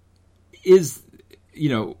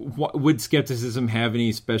would skepticism have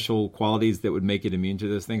any special qualities that would make it immune to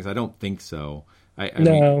those things? I don't think so. I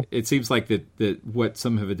mean, it seems like that what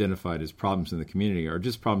some have identified as problems in the community are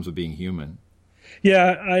just problems with being human.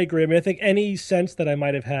 Yeah, I agree. I mean, I think any sense that I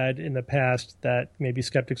might have had in the past that maybe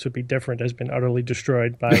skeptics would be different has been utterly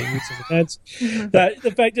destroyed by recent events. That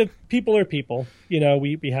the fact that people are people,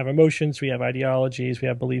 we have emotions, we have ideologies, we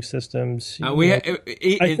have belief systems.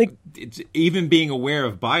 I think even being aware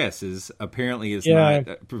of biases apparently is not,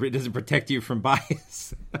 it doesn't protect you from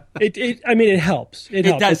bias. It helps. It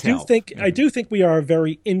helps. Does help. I do think we are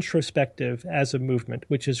very introspective as a movement,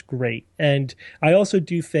 which is great. And I also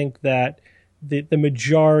do think that the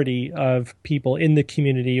majority of people in the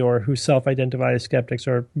community or who self-identify as skeptics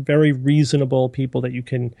are very reasonable people that you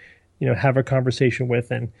can, have a conversation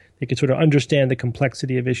with, and they can sort of understand the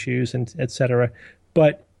complexity of issues and et cetera.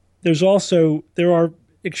 But there are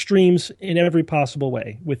extremes in every possible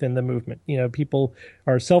way within the movement. People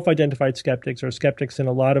are self-identified skeptics or skeptics in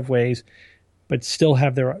a lot of ways, but still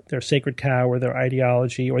have their sacred cow or their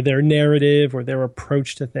ideology or their narrative or their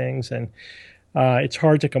approach to things. And it's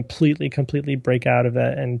hard to completely break out of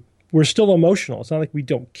that. And we're still emotional. It's not like we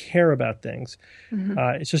don't care about things.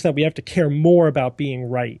 It's just that we have to care more about being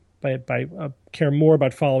right, by care more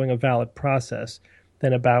about following a valid process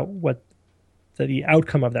than about what the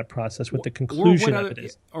outcome of that process, what the conclusion of it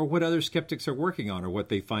is. Or what other skeptics are working on or what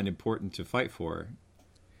they find important to fight for.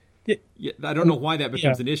 Yeah, I don't know why that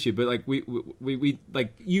becomes an issue, but like we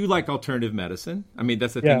like you like alternative medicine. I mean,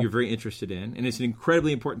 that's the thing you're very interested in, and it's an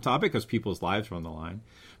incredibly important topic because people's lives are on the line.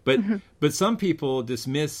 But but some people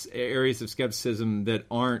dismiss areas of skepticism that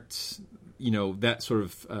aren't that sort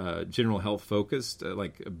of general health focused,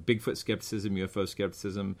 like Bigfoot skepticism, UFO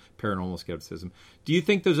skepticism, paranormal skepticism. Do you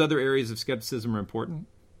think those other areas of skepticism are important?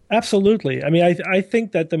 Absolutely. I mean, I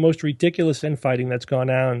think that the most ridiculous infighting that's gone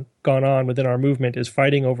on within our movement is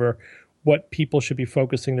fighting over what people should be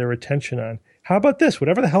focusing their attention on. How about this?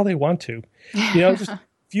 Whatever the hell they want to. Just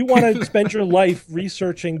if you want to spend your life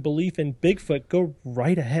researching belief in Bigfoot, go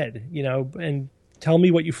right ahead, and tell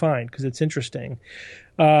me what you find because it's interesting.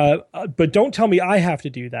 But don't tell me I have to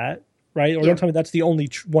do that. Right? Or don't tell me that's the only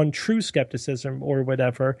one true skepticism or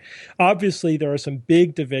whatever. Obviously, there are some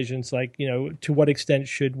big divisions, like, to what extent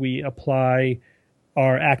should we apply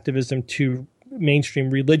our activism to mainstream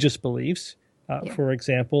religious beliefs, for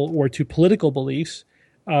example, or to political beliefs,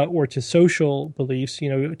 or to social beliefs.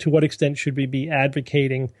 To what extent should we be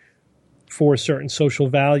advocating for certain social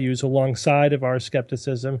values alongside of our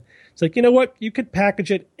skepticism? It's like, you know what? You could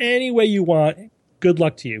package it any way you want. Good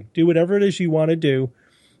luck to you. Do whatever it is you want to do.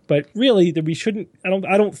 But really, that we shouldn't.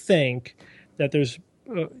 I don't think that there's,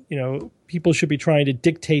 people should be trying to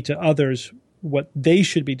dictate to others what they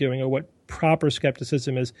should be doing or what proper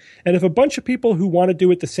skepticism is. And if a bunch of people who want to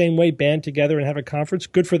do it the same way band together and have a conference,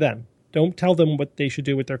 good for them. Don't tell them what they should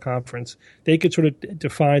do with their conference. They could sort of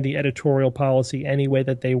define the editorial policy any way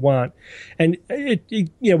that they want. And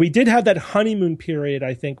we did have that honeymoon period,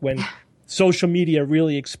 I think, when social media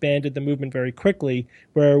really expanded the movement very quickly,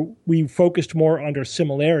 where we focused more on our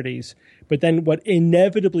similarities. But then what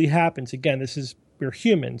inevitably happens, again, we're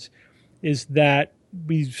humans, is that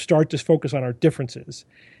we start to focus on our differences.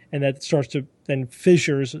 And that starts to, then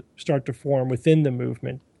fissures start to form within the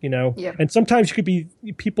movement, Yeah. And sometimes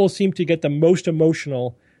people seem to get the most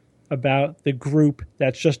emotional about the group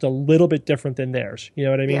that's just a little bit different than theirs. You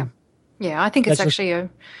know what I mean? Yeah, I think it's actually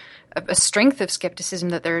a strength of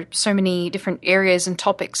skepticism that there are so many different areas and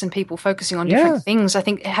topics and people focusing on different things. I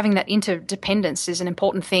think having that interdependence is an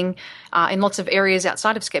important thing in lots of areas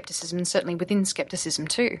outside of skepticism and certainly within skepticism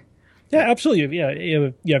too. Yeah, absolutely. Yeah,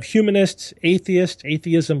 you have humanists, atheists,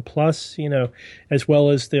 atheism plus, as well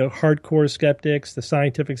as the hardcore skeptics, the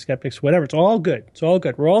scientific skeptics, whatever. It's all good. It's all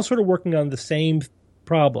good. We're all sort of working on the same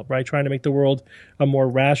problem, right? Trying to make the world a more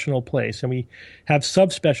rational place. And we have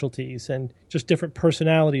subspecialties and just different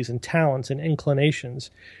personalities and talents and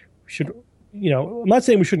inclinations. We should, I'm not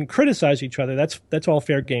saying we shouldn't criticize each other. That's all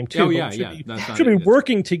fair game too. We should be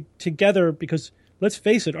working together because, let's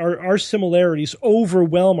face it, our similarities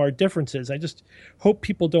overwhelm our differences. I just hope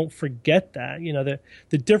people don't forget that.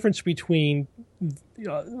 The difference between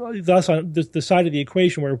us on the side of the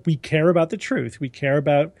equation where we care about the truth, we care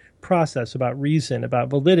about process, about reason, about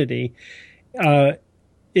validity,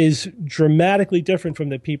 is dramatically different from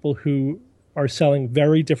the people who are selling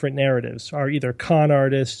very different narratives, are either con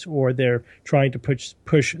artists or they're trying to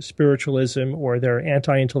push spiritualism or they're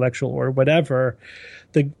anti-intellectual or whatever.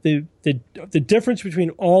 The difference between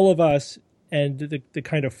all of us and the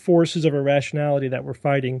kind of forces of irrationality that we're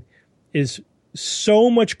fighting is so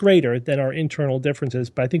much greater than our internal differences.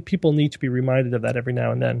 But I think people need to be reminded of that every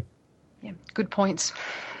now and then. Yeah, good points.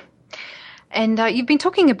 And you've been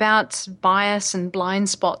talking about bias and blind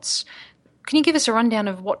spots. can you give us a rundown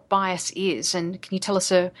of what bias is? And can you tell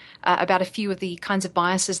us about a few of the kinds of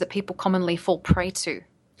biases that people commonly fall prey to?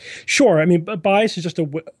 Sure. I mean, bias is just a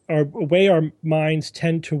way our minds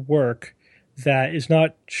tend to work that is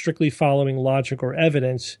not strictly following logic or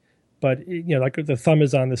evidence, but, like the thumb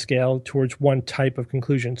is on the scale towards one type of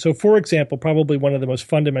conclusion. So, for example, probably one of the most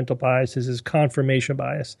fundamental biases is confirmation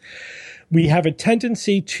bias. We have a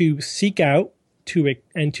tendency to seek out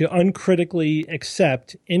and to uncritically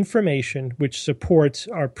accept information which supports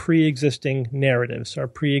our pre-existing narratives, our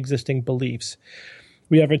pre-existing beliefs.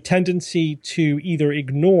 We have a tendency to either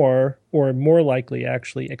ignore or, more likely,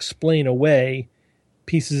 actually explain away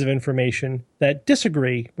pieces of information that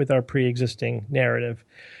disagree with our pre-existing narrative.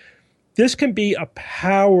 This can be a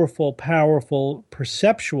powerful, powerful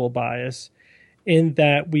perceptual bias in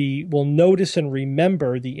that we will notice and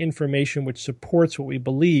remember the information which supports what we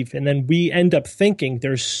believe, and then we end up thinking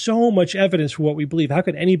there's so much evidence for what we believe. How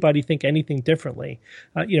could anybody think anything differently?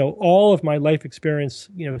 All of my life experience,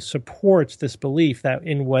 supports this belief that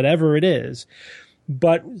in whatever it is,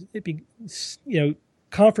 but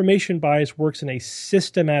confirmation bias works in a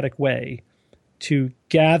systematic way to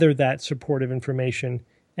gather that supportive information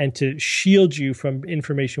and to shield you from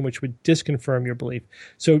information which would disconfirm your belief.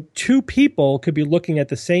 So two people could be looking at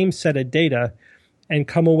the same set of data and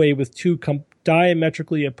come away with two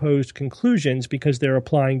diametrically opposed conclusions because they're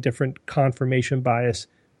applying different confirmation bias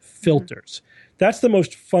filters. That's the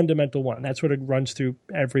most fundamental one. That's what it runs through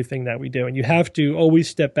everything that we do. And you have to always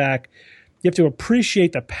step back. You have to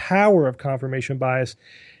appreciate the power of confirmation bias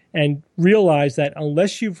and realize that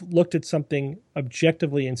unless you've looked at something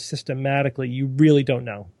objectively and systematically, you really don't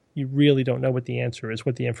know. You really don't know what the answer is,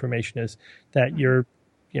 what the information is, that your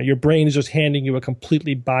brain is just handing you a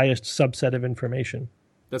completely biased subset of information.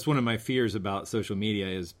 That's one of my fears about social media,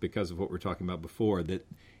 is because of what we were talking about before, that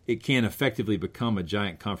it can effectively become a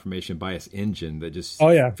giant confirmation bias engine that just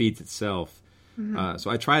feeds itself. Mm-hmm.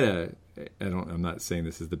 So I try to, I'm not saying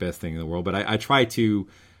this is the best thing in the world, but I try to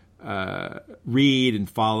read and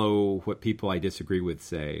follow what people I disagree with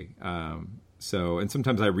say. And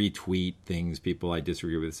sometimes I retweet things people I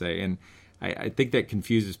disagree with say. And I think that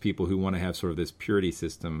confuses people who want to have sort of this purity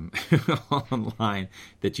system online,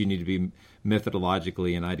 that you need to be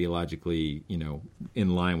methodologically and ideologically,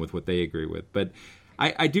 in line with what they agree with. But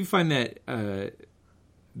I do find that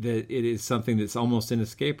that it is something that's almost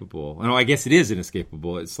inescapable. I guess it is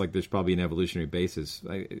inescapable. It's like there's probably an evolutionary basis.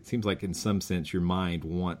 It seems like in some sense your mind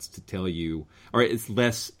wants to tell you, or it's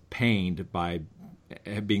less pained by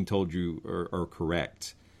being told you are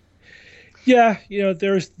correct. Yeah,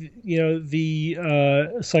 there's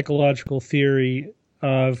the psychological theory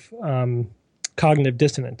of cognitive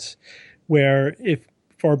dissonance, where if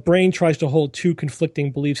our brain tries to hold two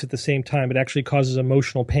conflicting beliefs at the same time, it actually causes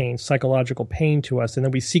emotional pain, psychological pain to us, and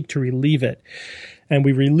then we seek to relieve it. And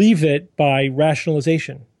we relieve it by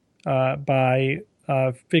rationalization, by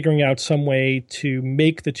figuring out some way to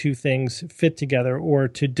make the two things fit together, or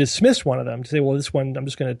to dismiss one of them, to say, well, this one, I'm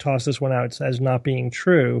just going to toss this one out as not being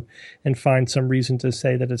true and find some reason to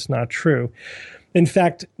say that it's not true. In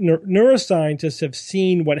fact, neuroscientists have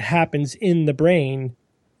seen what happens in the brain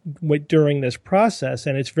during this process,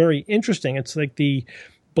 and it's very interesting. It's like the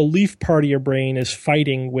belief part of your brain is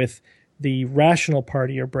fighting with the rational part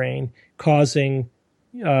of your brain, causing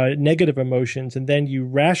negative emotions, and then you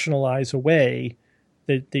rationalize away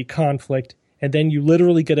the conflict, and then you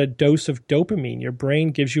literally get a dose of dopamine. Your brain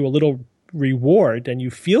gives you a little reward, and you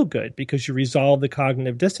feel good because you resolve the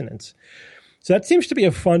cognitive dissonance. So that seems to be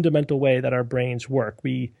a fundamental way that our brains work.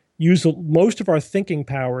 We use most of our thinking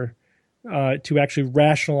power to actually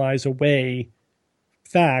rationalize away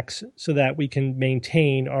facts so that we can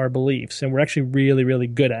maintain our beliefs. And we're actually really, really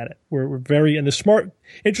good at it. We're very, and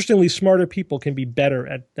interestingly, smarter people can be better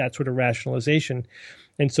at that sort of rationalization.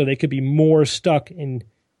 And so they could be more stuck in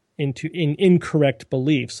incorrect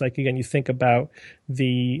beliefs. Like, again, you think about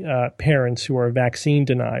the parents who are vaccine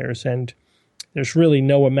deniers, and there's really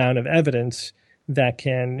no amount of evidence that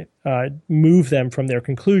can move them from their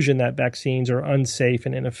conclusion that vaccines are unsafe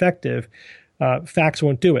and ineffective. Facts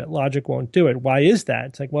won't do it. Logic won't do it. Why is that?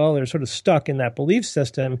 It's like, well, they're sort of stuck in that belief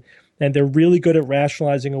system, and they're really good at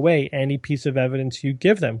rationalizing away any piece of evidence you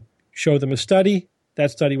give them. Show them a study.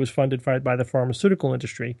 That study was funded by the pharmaceutical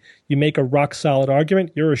industry. You make a rock-solid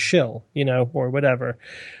argument, you're a shill, or whatever.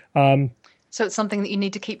 So it's something that you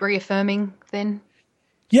need to keep reaffirming then?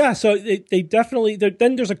 Yeah, so they definitely,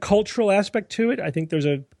 then there's a cultural aspect to it. I think there's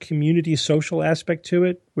a community social aspect to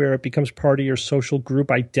it where it becomes part of your social group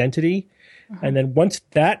identity. Mm-hmm. And then once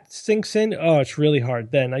that sinks in, it's really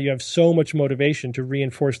hard. Then you have so much motivation to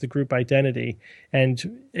reinforce the group identity,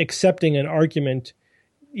 and accepting an argument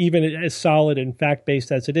even as solid and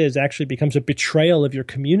fact-based as it is, actually becomes a betrayal of your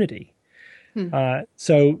community.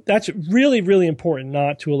 So that's really, really important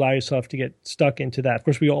not to allow yourself to get stuck into that. Of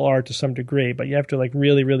course, we all are to some degree, but you have to like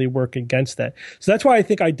really, really work against that. So that's why I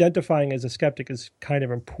think identifying as a skeptic is kind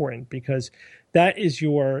of important, because that is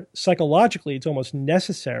psychologically, it's almost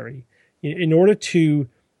necessary in order to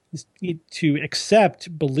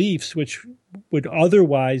accept beliefs which would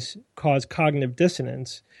otherwise cause cognitive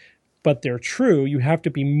dissonance, but they're true. You have to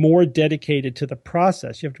be more dedicated to the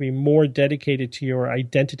process. You have to be more dedicated to your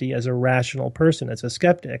identity as a rational person, as a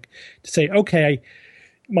skeptic, to say, okay,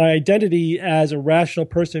 my identity as a rational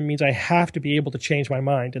person means I have to be able to change my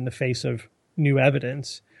mind in the face of new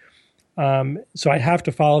evidence. So I have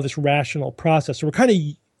to follow this rational process. So we're kind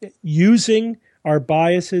of using our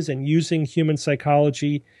biases and using human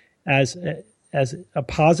psychology as a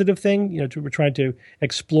positive thing. We're trying to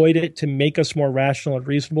exploit it to make us more rational and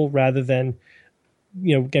reasonable, rather than,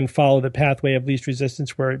 again, follow the pathway of least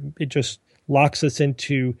resistance, where it just locks us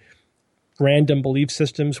into random belief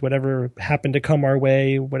systems, whatever happened to come our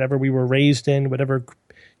way, whatever we were raised in, whatever,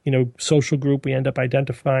 social group we end up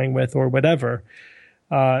identifying with, or whatever.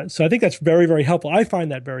 So I think that's very, very helpful. I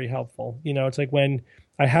find that very helpful. It's like when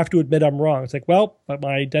I have to admit I'm wrong. It's like, well, but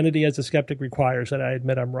my identity as a skeptic requires that I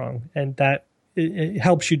admit I'm wrong. And that it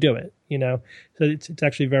helps you do it, So it's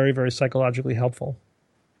actually very, very psychologically helpful.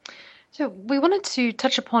 So we wanted to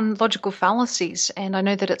touch upon logical fallacies, and I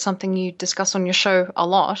know that it's something you discuss on your show a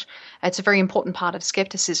lot. It's a very important part of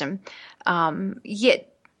skepticism. Yet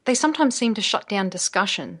they sometimes seem to shut down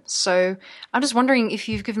discussion. So I'm just wondering if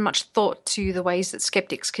you've given much thought to the ways that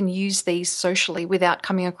skeptics can use these socially without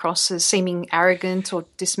coming across as seeming arrogant or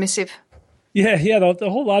dismissive. Yeah. The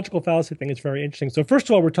whole logical fallacy thing is very interesting. So first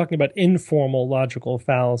of all, we're talking about informal logical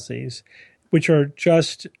fallacies, which are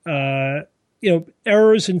just,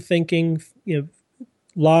 errors in thinking,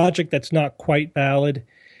 logic that's not quite valid,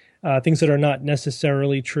 things that are not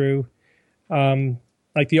necessarily true.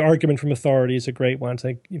 Like the argument from authority is a great one. It's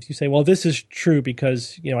like if you say, well, this is true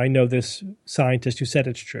because, I know this scientist who said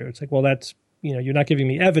it's true. It's like, well, that's, you're not giving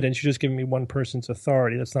me evidence. You're just giving me one person's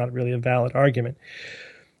authority. That's not really a valid argument.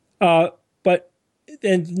 But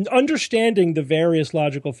then understanding the various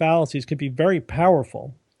logical fallacies can be very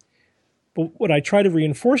powerful. But what I try to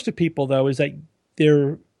reinforce to people, though, is that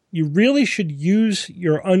you really should use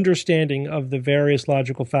your understanding of the various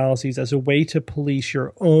logical fallacies as a way to police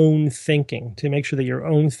your own thinking, to make sure that your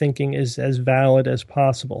own thinking is as valid as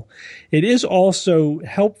possible. It is also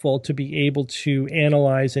helpful to be able to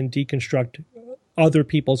analyze and deconstruct other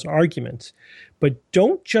people's arguments, but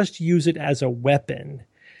don't just use it as a weapon.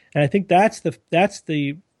 And I think that's the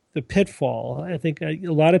pitfall. I think a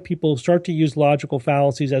lot of people start to use logical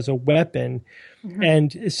fallacies as a weapon,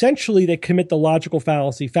 and essentially they commit the logical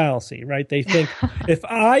fallacy, right? They think, if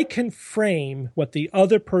I can frame what the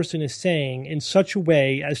other person is saying in such a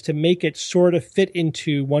way as to make it sort of fit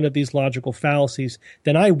into one of these logical fallacies,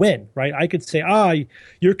 then I win, right? I could say,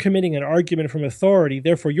 you're committing an argument from authority,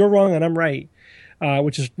 therefore you're wrong and I'm right,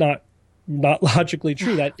 which is not logically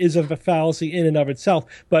true. That is a fallacy in and of itself.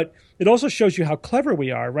 But it also shows you how clever we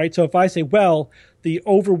are, right? So if I say, well, the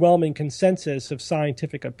overwhelming consensus of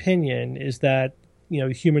scientific opinion is that,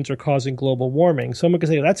 humans are causing global warming. Someone can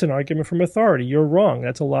say, that's an argument from authority. You're wrong.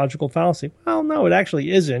 That's a logical fallacy. Well, no, it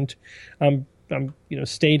actually isn't. I'm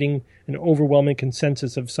stating an overwhelming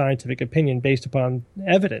consensus of scientific opinion based upon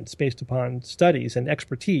evidence, based upon studies and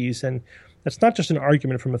expertise. And that's not just an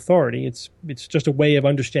argument from authority. It's just a way of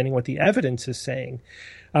understanding what the evidence is saying.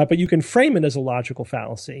 But you can frame it as a logical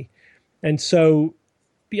fallacy. And so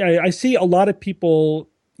I see a lot of people,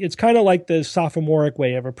 it's kind of like the sophomoric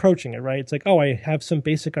way of approaching it, right? It's like, I have some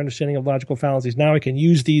basic understanding of logical fallacies. Now I can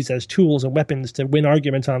use these as tools and weapons to win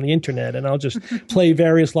arguments on the internet. And I'll just play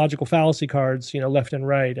various logical fallacy cards, left and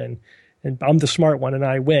right. And I'm the smart one and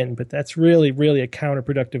I win. But that's really, really a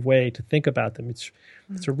counterproductive way to think about them. It's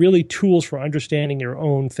really tools for understanding your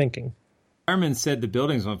own thinking. Fireman said the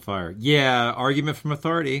building's on fire. Yeah, argument from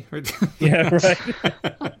authority. Yeah, right.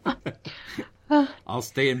 I'll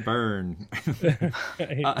stay and burn.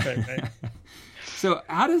 Right. So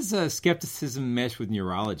how does skepticism mesh with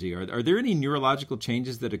neurology? Are there any neurological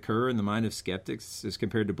changes that occur in the mind of skeptics as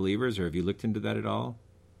compared to believers, or have you looked into that at all?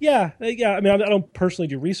 Yeah. I mean, I don't personally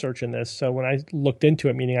do research in this. So when I looked into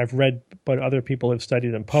it, meaning I've read what other people have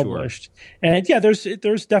studied and published. Sure. And yeah, there's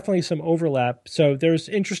definitely some overlap. So there's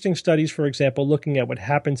interesting studies, for example, looking at what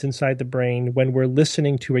happens inside the brain when we're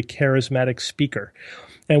listening to a charismatic speaker.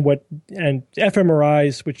 And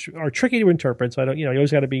fMRIs, which are tricky to interpret. So you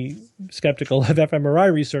always got to be skeptical of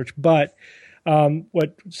fMRI research. But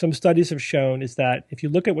what some studies have shown is that if you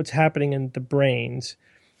look at what's happening in the brains,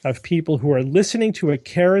 of people who are listening to a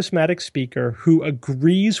charismatic speaker who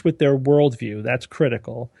agrees with their worldview, that's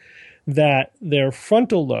critical, that their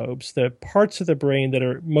frontal lobes, the parts of the brain that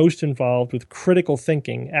are most involved with critical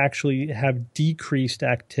thinking, actually have decreased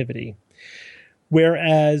activity.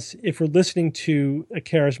 Whereas if we're listening to a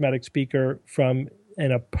charismatic speaker from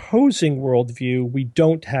an opposing worldview, we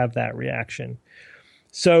don't have that reaction.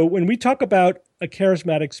 So when we talk about a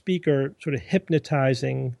charismatic speaker sort of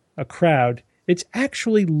hypnotizing a crowd, it's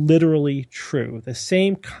actually literally true. The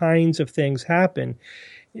same kinds of things happen.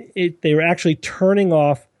 They were actually turning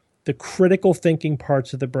off the critical thinking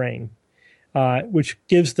parts of the brain, which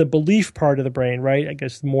gives the belief part of the brain, right, I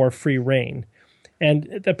guess, more free rein.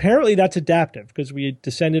 And apparently that's adaptive because we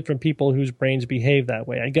descended from people whose brains behave that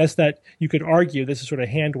way. I guess that you could argue, this is sort of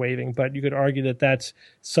hand waving, but you could argue that that's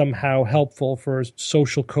somehow helpful for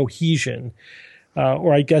social cohesion.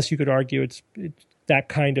 Or I guess you could argue that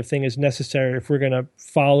kind of thing is necessary if we're going to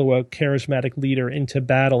follow a charismatic leader into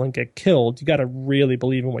battle and get killed. You got to really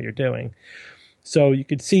believe in what you're doing. So you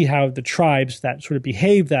could see how the tribes that sort of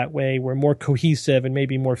behave that way were more cohesive and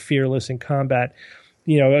maybe more fearless in combat.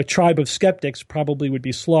 You know, a tribe of skeptics probably would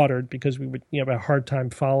be slaughtered because we would have a hard time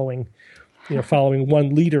following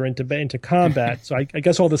one leader into combat. So I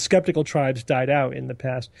guess all the skeptical tribes died out in the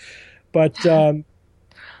past. But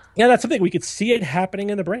yeah, that's something we could see it happening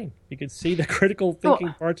in the brain. You could see the critical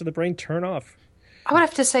thinking parts of the brain turn off. I would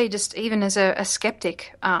have to say, just even as a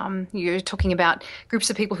skeptic, you're talking about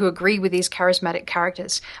groups of people who agree with these charismatic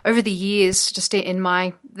characters. Over the years, just in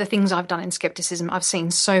the things I've done in skepticism, I've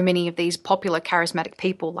seen so many of these popular charismatic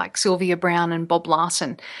people like Sylvia Browne and Bob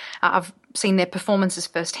Larson. I've seen their performances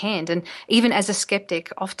firsthand. And even as a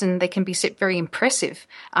skeptic, often they can be very impressive.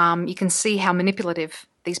 You can see how manipulative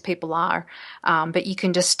these people are, but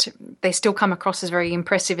they still come across as very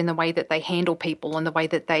impressive in the way that they handle people and the way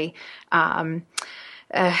that they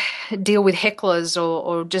deal with hecklers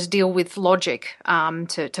or just deal with logic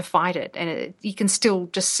to fight it. And you can still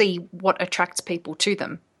just see what attracts people to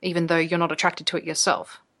them, even though you're not attracted to it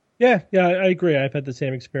yourself. Yeah, I agree. I've had the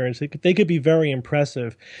same experience. They could be very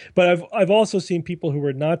impressive, but I've also seen people who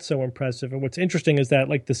were not so impressive. And what's interesting is that,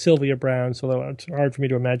 like the Sylvia Browns, although it's hard for me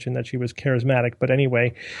to imagine that she was charismatic, but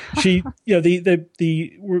anyway, she,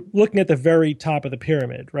 we're looking at the very top of the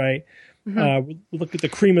pyramid, right? Mm-hmm. Look at the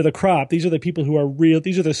cream of the crop. These are the people who are real.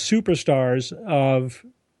 These are the superstars of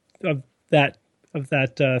that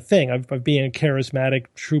thing of being a charismatic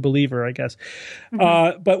true believer, I guess.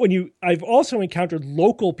 Mm-hmm. But I've also encountered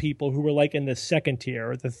local people who were like in the second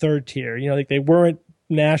tier or the third tier. Like they weren't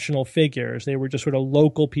national figures. They were just sort of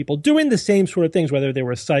local people doing the same sort of things, whether they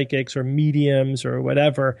were psychics or mediums or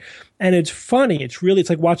whatever. And it's funny. It's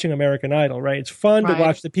like watching American Idol, right? It's fun to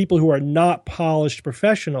watch the people who are not polished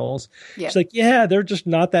professionals. Yeah. It's like, yeah, they're just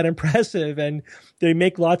not that impressive. And they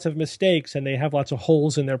make lots of mistakes and they have lots of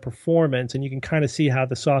holes in their performance. And you can kind of see how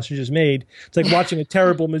the sausage is made. It's like watching a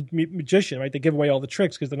terrible magician, right? They give away all the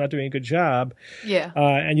tricks because they're not doing a good job. Yeah.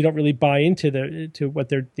 And you don't really buy into what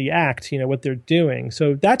the act, what they're doing.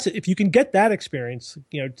 So that's, if you can get that experience,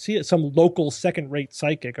 see it, some local second-rate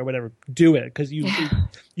psychic or whatever, do it, because you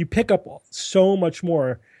pick up so much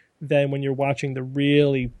more than when you're watching the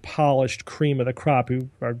really polished cream of the crop who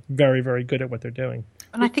are very, very good at what they're doing.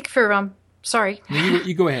 And I think for sorry.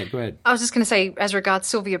 You go ahead. Go ahead. I was just going to say, as regards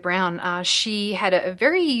Sylvia Browne, she had a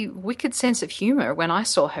very wicked sense of humor when I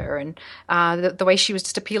saw her, and the way she was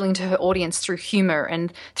just appealing to her audience through humor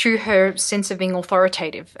and through her sense of being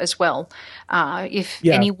authoritative as well. If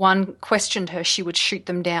anyone questioned her, she would shoot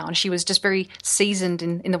them down. She was just very seasoned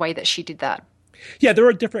in the way that she did that. Yeah, there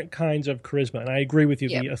are different kinds of charisma, and I agree with you.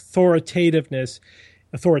 Yep. The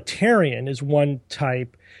authoritarian is one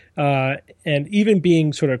type. And even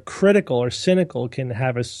being sort of critical or cynical can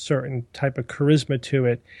have a certain type of charisma to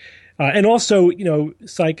it. And also,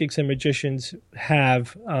 psychics and magicians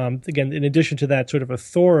have, again, in addition to that sort of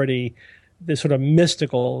authority, this sort of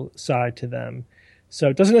mystical side to them. So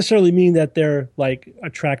it doesn't necessarily mean that they're like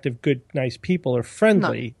attractive, good, nice people or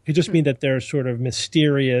friendly. No. It just means that they're sort of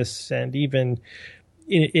mysterious and even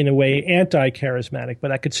in a way anti-charismatic, but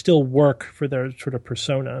that could still work for their sort of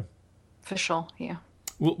persona. For sure, yeah.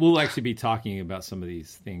 We'll actually be talking about some of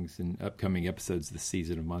these things in upcoming episodes this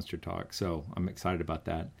season of Monster Talk, so I'm excited about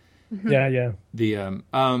that. Mm-hmm. Yeah.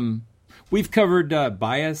 We've covered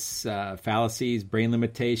bias, fallacies, brain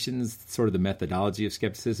limitations, sort of the methodology of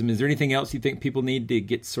skepticism. Is there anything else you think people need to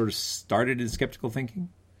get sort of started in skeptical thinking?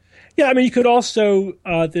 Yeah, I mean, you could also,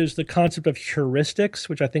 there's the concept of heuristics,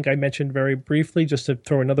 which I think I mentioned very briefly, just to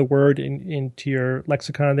throw another word into your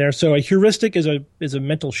lexicon there. So a heuristic is a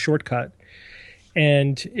mental shortcut.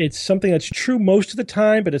 And it's something that's true most of the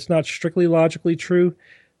time, but it's not strictly logically true.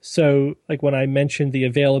 So like when I mentioned the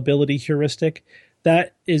availability heuristic,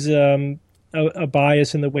 that is a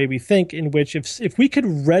bias in the way we think, in which if we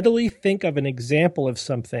could readily think of an example of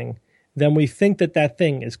something, then we think that that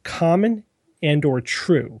thing is common and or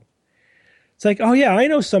true. It's like, oh yeah, I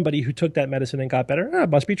know somebody who took that medicine and got better. Oh, it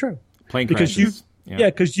must be true. Plane because crashes.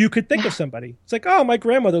 because you could think of somebody. It's like, oh, my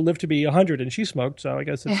grandmother lived to be 100 and she smoked, so I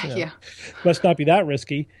guess it's must not be that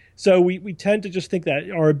risky. So we tend to just think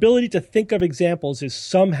that our ability to think of examples is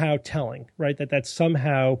somehow telling, right? That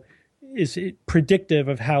somehow is predictive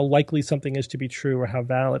of how likely something is to be true or how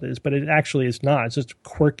valid it is, but it actually is not. It's just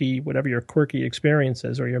quirky, whatever your quirky experience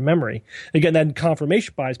is or your memory. Again, then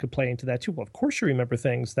confirmation bias could play into that too. Well, of course you remember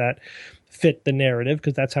things that fit the narrative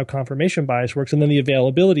because that's how confirmation bias works. And then the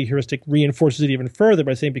availability heuristic reinforces it even further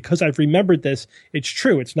by saying, because I've remembered this, it's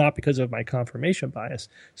true. It's not because of my confirmation bias.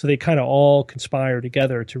 So they kind of all conspire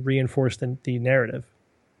together to reinforce the narrative.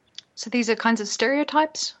 So these are kinds of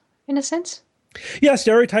stereotypes in a sense? Yeah,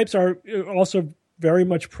 stereotypes are also very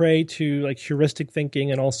much prey to like heuristic thinking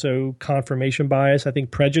and also confirmation bias. I think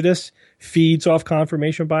prejudice feeds off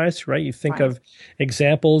confirmation bias, right? You think of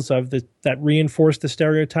examples of that reinforce the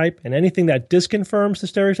stereotype, and anything that disconfirms the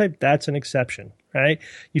stereotype, that's an exception, right?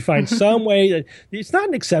 You find some way that it's not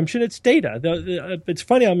an exception, it's data. It's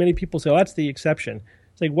funny how many people say, oh, that's the exception.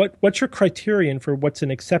 It's like, what's your criterion for what's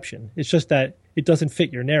an exception? It's just that it doesn't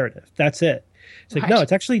fit your narrative. That's it. It's like, no,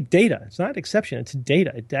 it's actually data. It's not exception. It's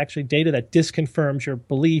data. It's actually data that disconfirms your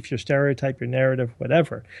belief, your stereotype, your narrative,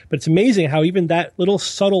 whatever. But it's amazing how even that little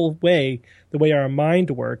subtle way, the way our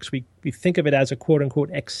mind works, we think of it as a quote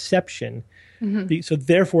unquote exception. Mm-hmm. So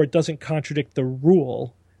therefore it doesn't contradict the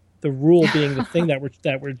rule being the thing that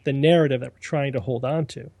we're the narrative that we're trying to hold on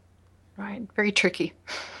to. Right. Very tricky.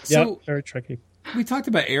 Yeah, very tricky. We talked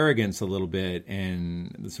about arrogance a little bit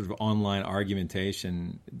and the sort of online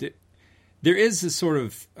argumentation. There is a sort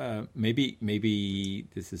of maybe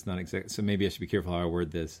this is not exact, so maybe I should be careful how I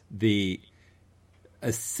word this.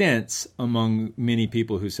 A sense among many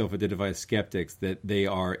people who self-identify as skeptics that they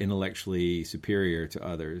are intellectually superior to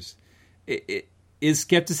others. Is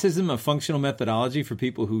skepticism a functional methodology for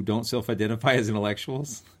people who don't self-identify as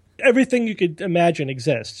intellectuals? Everything you could imagine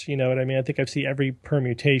exists. You know what I mean? I think I've seen every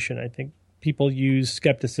permutation. I think people use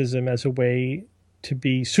skepticism as a way to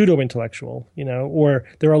be pseudo-intellectual, or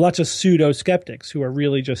there are lots of pseudo-skeptics who are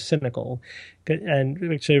really just cynical.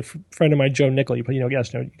 And actually, a friend of mine, Joe Nickel, you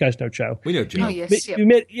guys know Joe. We know Joe. Oh, yes.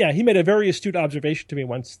 He made a very astute observation to me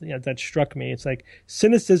once that struck me. It's like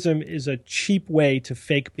cynicism is a cheap way to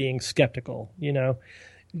fake being skeptical, or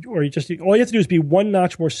all you have to do is be one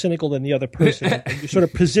notch more cynical than the other person. And you sort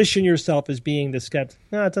of position yourself as being the skeptic.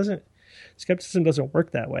 No, it doesn't. Skepticism doesn't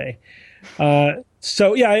work that way.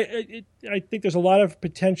 So yeah, I think there's a lot of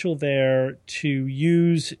potential there to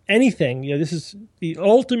use anything. This is the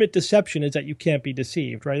ultimate deception, is that you can't be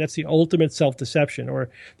deceived, right? That's the ultimate self-deception, or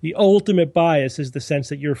the ultimate bias is the sense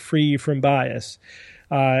that you're free from bias.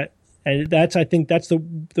 And I think that's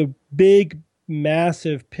the big,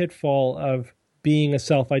 massive pitfall of being a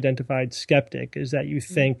self-identified skeptic, is that you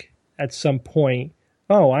think at some point,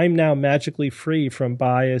 oh, I'm now magically free from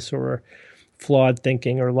bias or flawed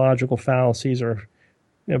thinking or logical fallacies or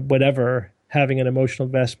whatever, having an emotional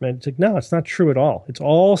investment. It's like, no, it's not true at all. It's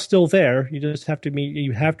all still there. You just have to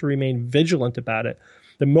remain vigilant about it.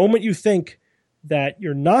 The moment you think that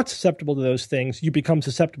you're not susceptible to those things, you become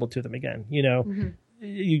susceptible to them again.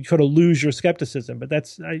 You sort of lose your skepticism, but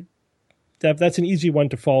that's an easy one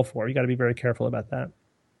to fall for. You got to be very careful about that.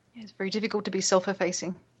 Yeah, it's very difficult to be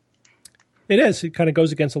self-effacing. It is. It kind of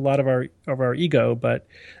goes against a lot of our ego, but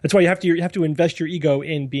that's why you have to invest your ego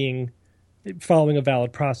in following a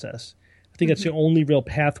valid process. I think that's the only real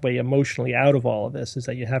pathway emotionally out of all of this, is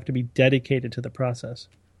that you have to be dedicated to the process.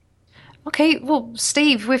 Okay, well,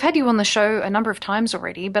 Steve, we've had you on the show a number of times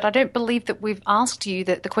already, but I don't believe that we've asked you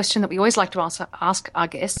the question that we always like to ask our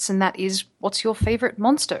guests, and that is, what's your favorite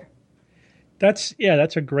monster? That's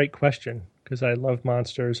a great question, because I love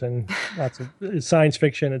monsters and lots of science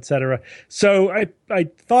fiction, etc. So I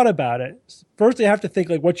thought about it. First, you have to think,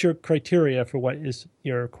 like, what's your criteria for what is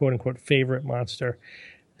your quote-unquote favorite monster?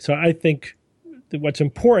 So I think that what's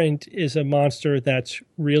important is a monster that's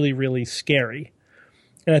really, really scary.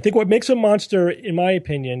 And I think what makes a monster, in my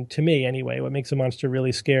opinion, to me anyway, what makes a monster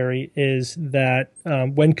really scary is that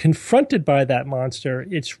when confronted by that monster,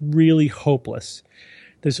 it's really hopeless.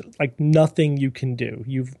 There's like nothing you can do.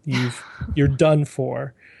 You're done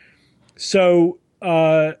for. So,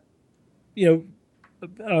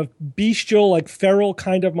 bestial, like feral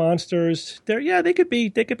kind of monsters, they could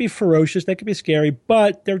be ferocious, they could be scary,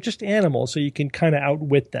 but they're just animals, so you can kind of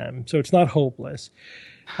outwit them. So it's not hopeless.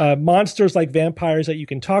 Monsters like vampires that you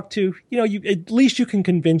can talk to, at least you can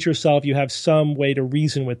convince yourself you have some way to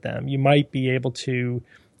reason with them. You might be able to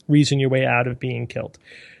reason your way out of being killed.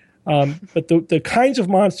 But the kinds of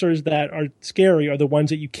monsters that are scary are the ones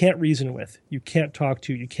that you can't reason with, you can't talk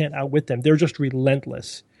to, you can't outwit them. They're just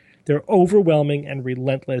relentless. They're overwhelming and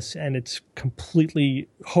relentless, and it's completely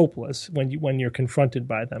hopeless when you're confronted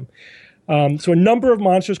by them. So a number of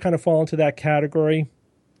monsters kind of fall into that category.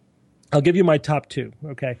 I'll give you my top two.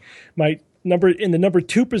 Okay, in the number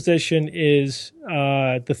 2 position is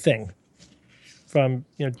The Thing from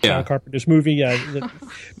John Carpenter's movie,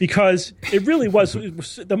 because it really was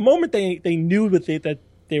the moment they knew that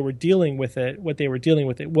they were dealing with it. What they were dealing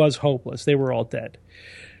with, it was hopeless. They were all dead.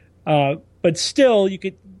 But still,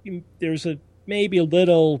 there's maybe a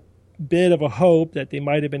little bit of a hope that they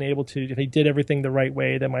might have been able to, if they did everything the right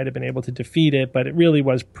way, they might have been able to defeat it, but it really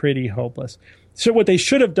was pretty hopeless. So what they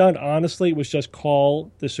should have done, honestly, was just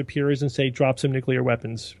call the superiors and say, drop some nuclear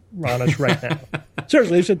weapons on us right now.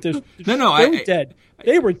 Seriously, they were dead.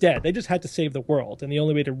 They were dead. They just had to save the world, and the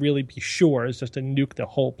only way to really be sure is just to nuke the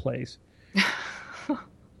whole place.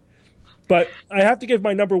 But I have to give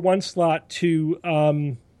my number 1 slot to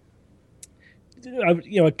a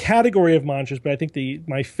category of monsters, but I think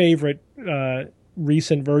my favorite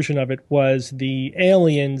recent version of it was the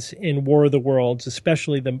aliens in War of the Worlds,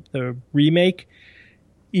 especially the remake.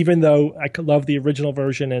 Even though I love the original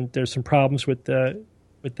version, and there's some problems with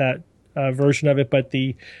that version of it, but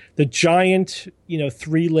the giant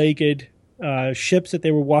 3-legged ships that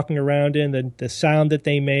they were walking around in, the sound that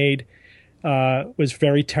they made was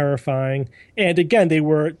very terrifying. And again, they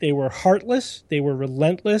were heartless, they were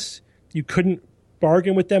relentless. You couldn't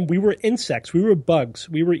bargain with them. We were insects. We were bugs.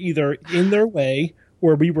 We were either in their way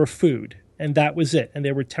or we were food, and that was it. And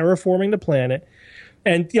they were terraforming the planet.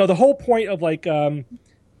 And the whole point of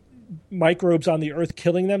microbes on the Earth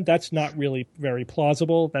killing them, that's not really very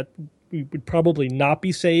plausible. That we would probably not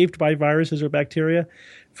be saved by viruses or bacteria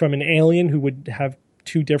from an alien who would have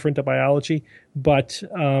too different a biology. But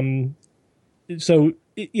so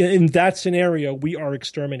in that scenario, we are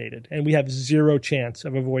exterminated, and we have zero chance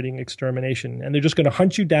of avoiding extermination. And they're just going to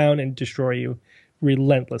hunt you down and destroy you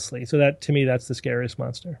relentlessly. So that, to me, that's the scariest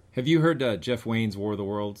monster. Have you heard Jeff Wayne's War of the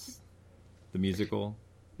Worlds, the musical?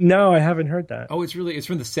 No, I haven't heard that. Oh, it's from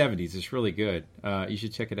the 70s. It's really good. You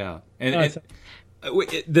should check it out. And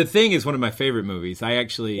The Thing is one of my favorite movies. I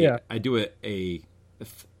do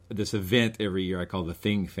this event every year I call the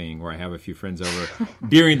Thing, where I have a few friends over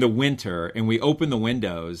during the winter, and we open the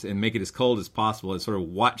windows and make it as cold as possible and sort of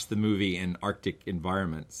watch the movie in Arctic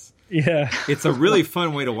environments. Yeah. It's a really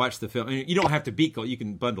fun way to watch the film. I mean, you don't have to be cold. You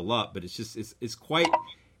can bundle up, but it's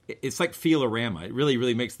like feel-orama. It really,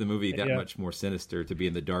 really makes the movie that much more sinister to be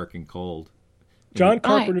in the dark and cold. John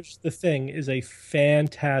Carpenter's The Thing is a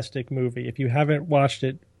fantastic movie. If you haven't watched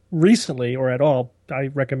it recently or at all, I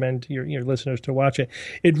recommend your listeners to watch it.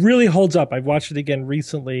 It really holds up. I've watched it again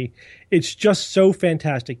recently. It's just so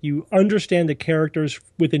fantastic. You understand the characters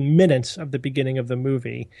within minutes of the beginning of the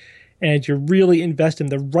movie, and you're really invested.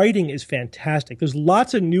 The writing is fantastic. There's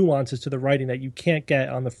lots of nuances to the writing that you can't get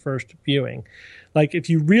on the first viewing. Like, if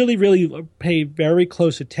you really, really pay very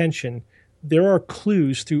close attention, there are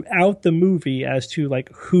clues throughout the movie as to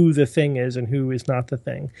who the Thing is and who is not the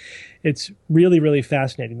Thing. It's really, really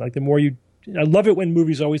fascinating. I love it when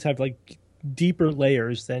movies always have deeper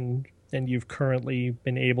layers than you've currently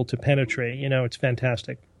been able to penetrate. It's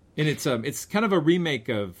fantastic. And it's kind of a remake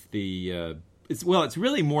of the. It's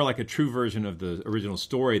really more like a true version of the original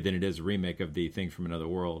story than it is a remake of The Thing from Another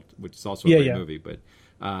World, which is also a great movie. But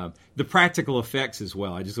the practical effects as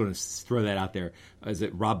well. I just want to throw that out there. Is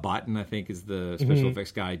it Rob Bottin, I think, is the special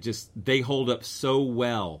effects guy? Just they hold up so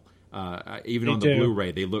well. Even on the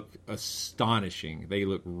Blu-ray, they look astonishing. They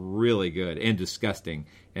look really good and disgusting,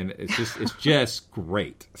 and it's just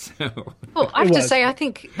great. So, well, I have to say, I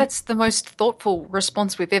think that's the most thoughtful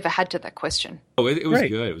response we've ever had to that question. Oh, it was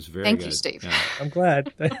good. It was very good. Thank you, Steve. Yeah. I'm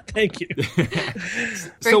glad. Thank you.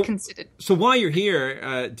 Very considered. So while you're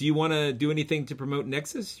here, do you want to do anything to promote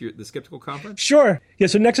Nexus, the Skeptical Conference? Sure. Yeah.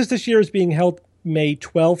 So Nexus this year is being held May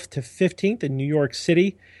 12th to 15th in New York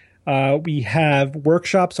City. We have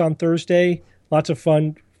workshops on Thursday, lots of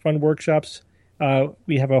fun workshops.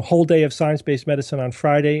 We have a whole day of science-based medicine on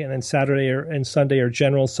Friday, and then Saturday and Sunday are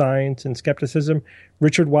general science and skepticism.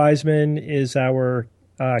 Richard Wiseman is our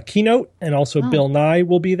keynote, and also Bill Nye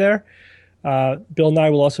will be there. Bill Nye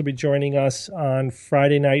will also be joining us on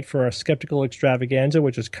Friday night for our skeptical extravaganza,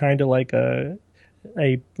 which is kind of like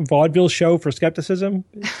a vaudeville show for Skepticism,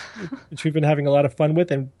 which we've been having a lot of fun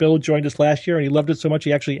with. And Bill joined us last year, and he loved it so much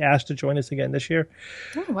he actually asked to join us again this year.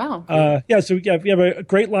 Oh, wow. So we have a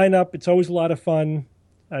great lineup. It's always a lot of fun.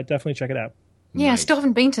 Definitely check it out. Yeah, nice. I still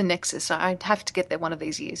haven't been to Nexus. So I'd have to get there one of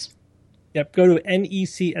these years. Yep, go to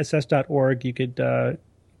necss.org. You could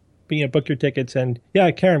book your tickets, and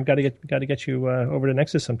Karen, got to get you over to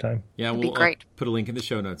Nexus sometime. Yeah, we'll put a link in the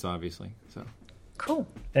show notes, obviously. So cool.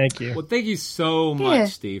 Thank you. Well, thank you so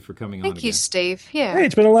much, Steve, for coming on. Thank you, Steve. Yeah, hey,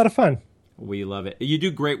 it's been a lot of fun. We love it. You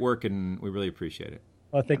do great work, and we really appreciate it.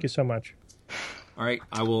 Well, thank you so much. All right,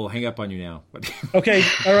 I will hang up on you now. Okay,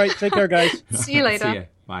 all right, take care, guys. See you later. See ya.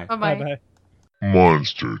 Bye. Bye-bye.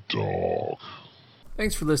 Monster Talk.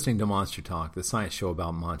 Thanks for listening to Monster Talk, the science show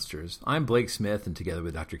about monsters. I'm Blake Smith, and together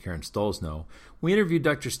with Dr. Karen Stolzno, we interviewed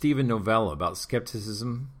Dr. Stephen Novella about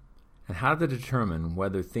skepticism and how to determine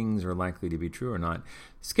whether things are likely to be true or not.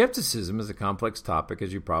 Skepticism is a complex topic,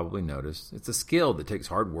 as you probably noticed. It's a skill that takes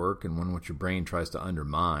hard work and one which your brain tries to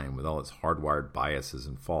undermine with all its hardwired biases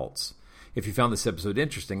and faults. If you found this episode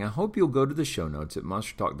interesting, I hope you'll go to the show notes at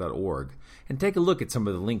monstertalk.org and take a look at some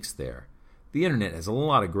of the links there. The internet has a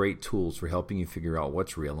lot of great tools for helping you figure out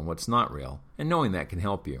what's real and what's not real, and knowing that can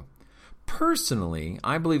help you. Personally,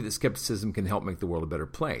 I believe that skepticism can help make the world a better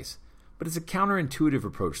place, but it's a counterintuitive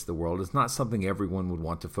approach to the world. It's not something everyone would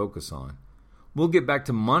want to focus on. We'll get back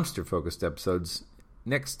to monster-focused episodes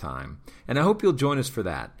next time, and I hope you'll join us for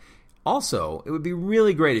that. Also, it would be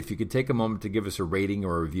really great if you could take a moment to give us a rating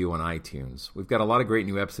or a review on iTunes. We've got a lot of great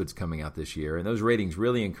new episodes coming out this year, and those ratings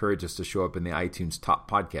really encourage us to show up in the iTunes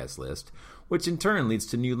top podcast list, which in turn leads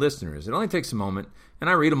to new listeners. It only takes a moment, and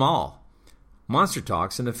I read them all. Monster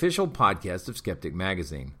Talk's an official podcast of Skeptic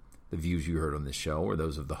Magazine. The views you heard on this show are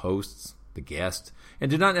those of the hosts, the guests,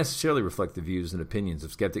 and do not necessarily reflect the views and opinions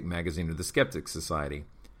of Skeptic Magazine or the Skeptic Society.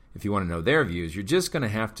 If you want to know their views, you're just going to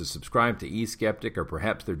have to subscribe to eSkeptic or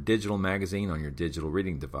perhaps their digital magazine on your digital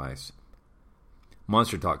reading device.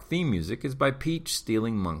 Monster Talk theme music is by Peach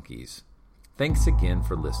Stealing Monkeys. Thanks again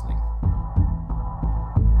for listening.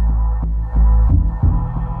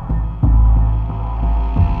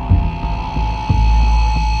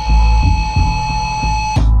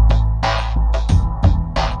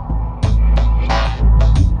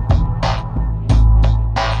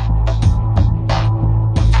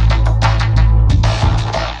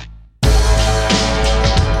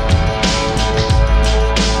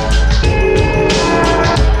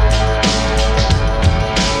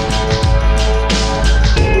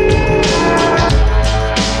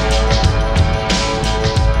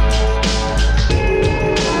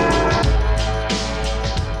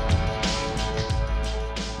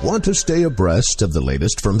 Want to stay abreast of the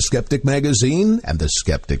latest from Skeptic Magazine and the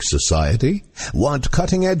Skeptic Society? Want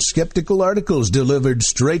cutting-edge skeptical articles delivered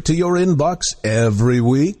straight to your inbox every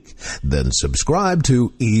week? Then subscribe to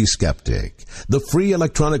eSkeptic, the free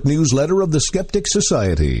electronic newsletter of the Skeptic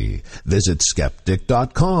Society. Visit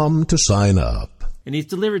skeptic.com to sign up. And he's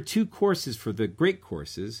delivered 2 courses for the great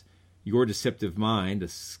courses, Your Deceptive Mind,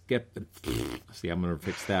 See, I'm going to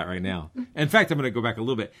fix that right now. In fact, I'm going to go back a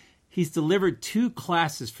little bit. He's delivered 2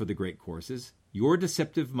 classes for the great courses, Your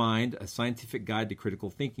Deceptive Mind, A Scientific Guide to Critical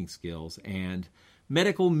Thinking Skills, and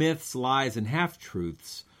Medical Myths, Lies, and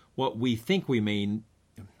Half-Truths, What we think we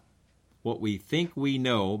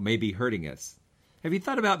know may be hurting us. Have you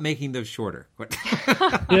thought about making those shorter?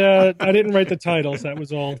 Yeah, I didn't write the titles. That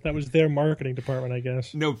was their marketing department, I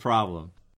guess. No problem.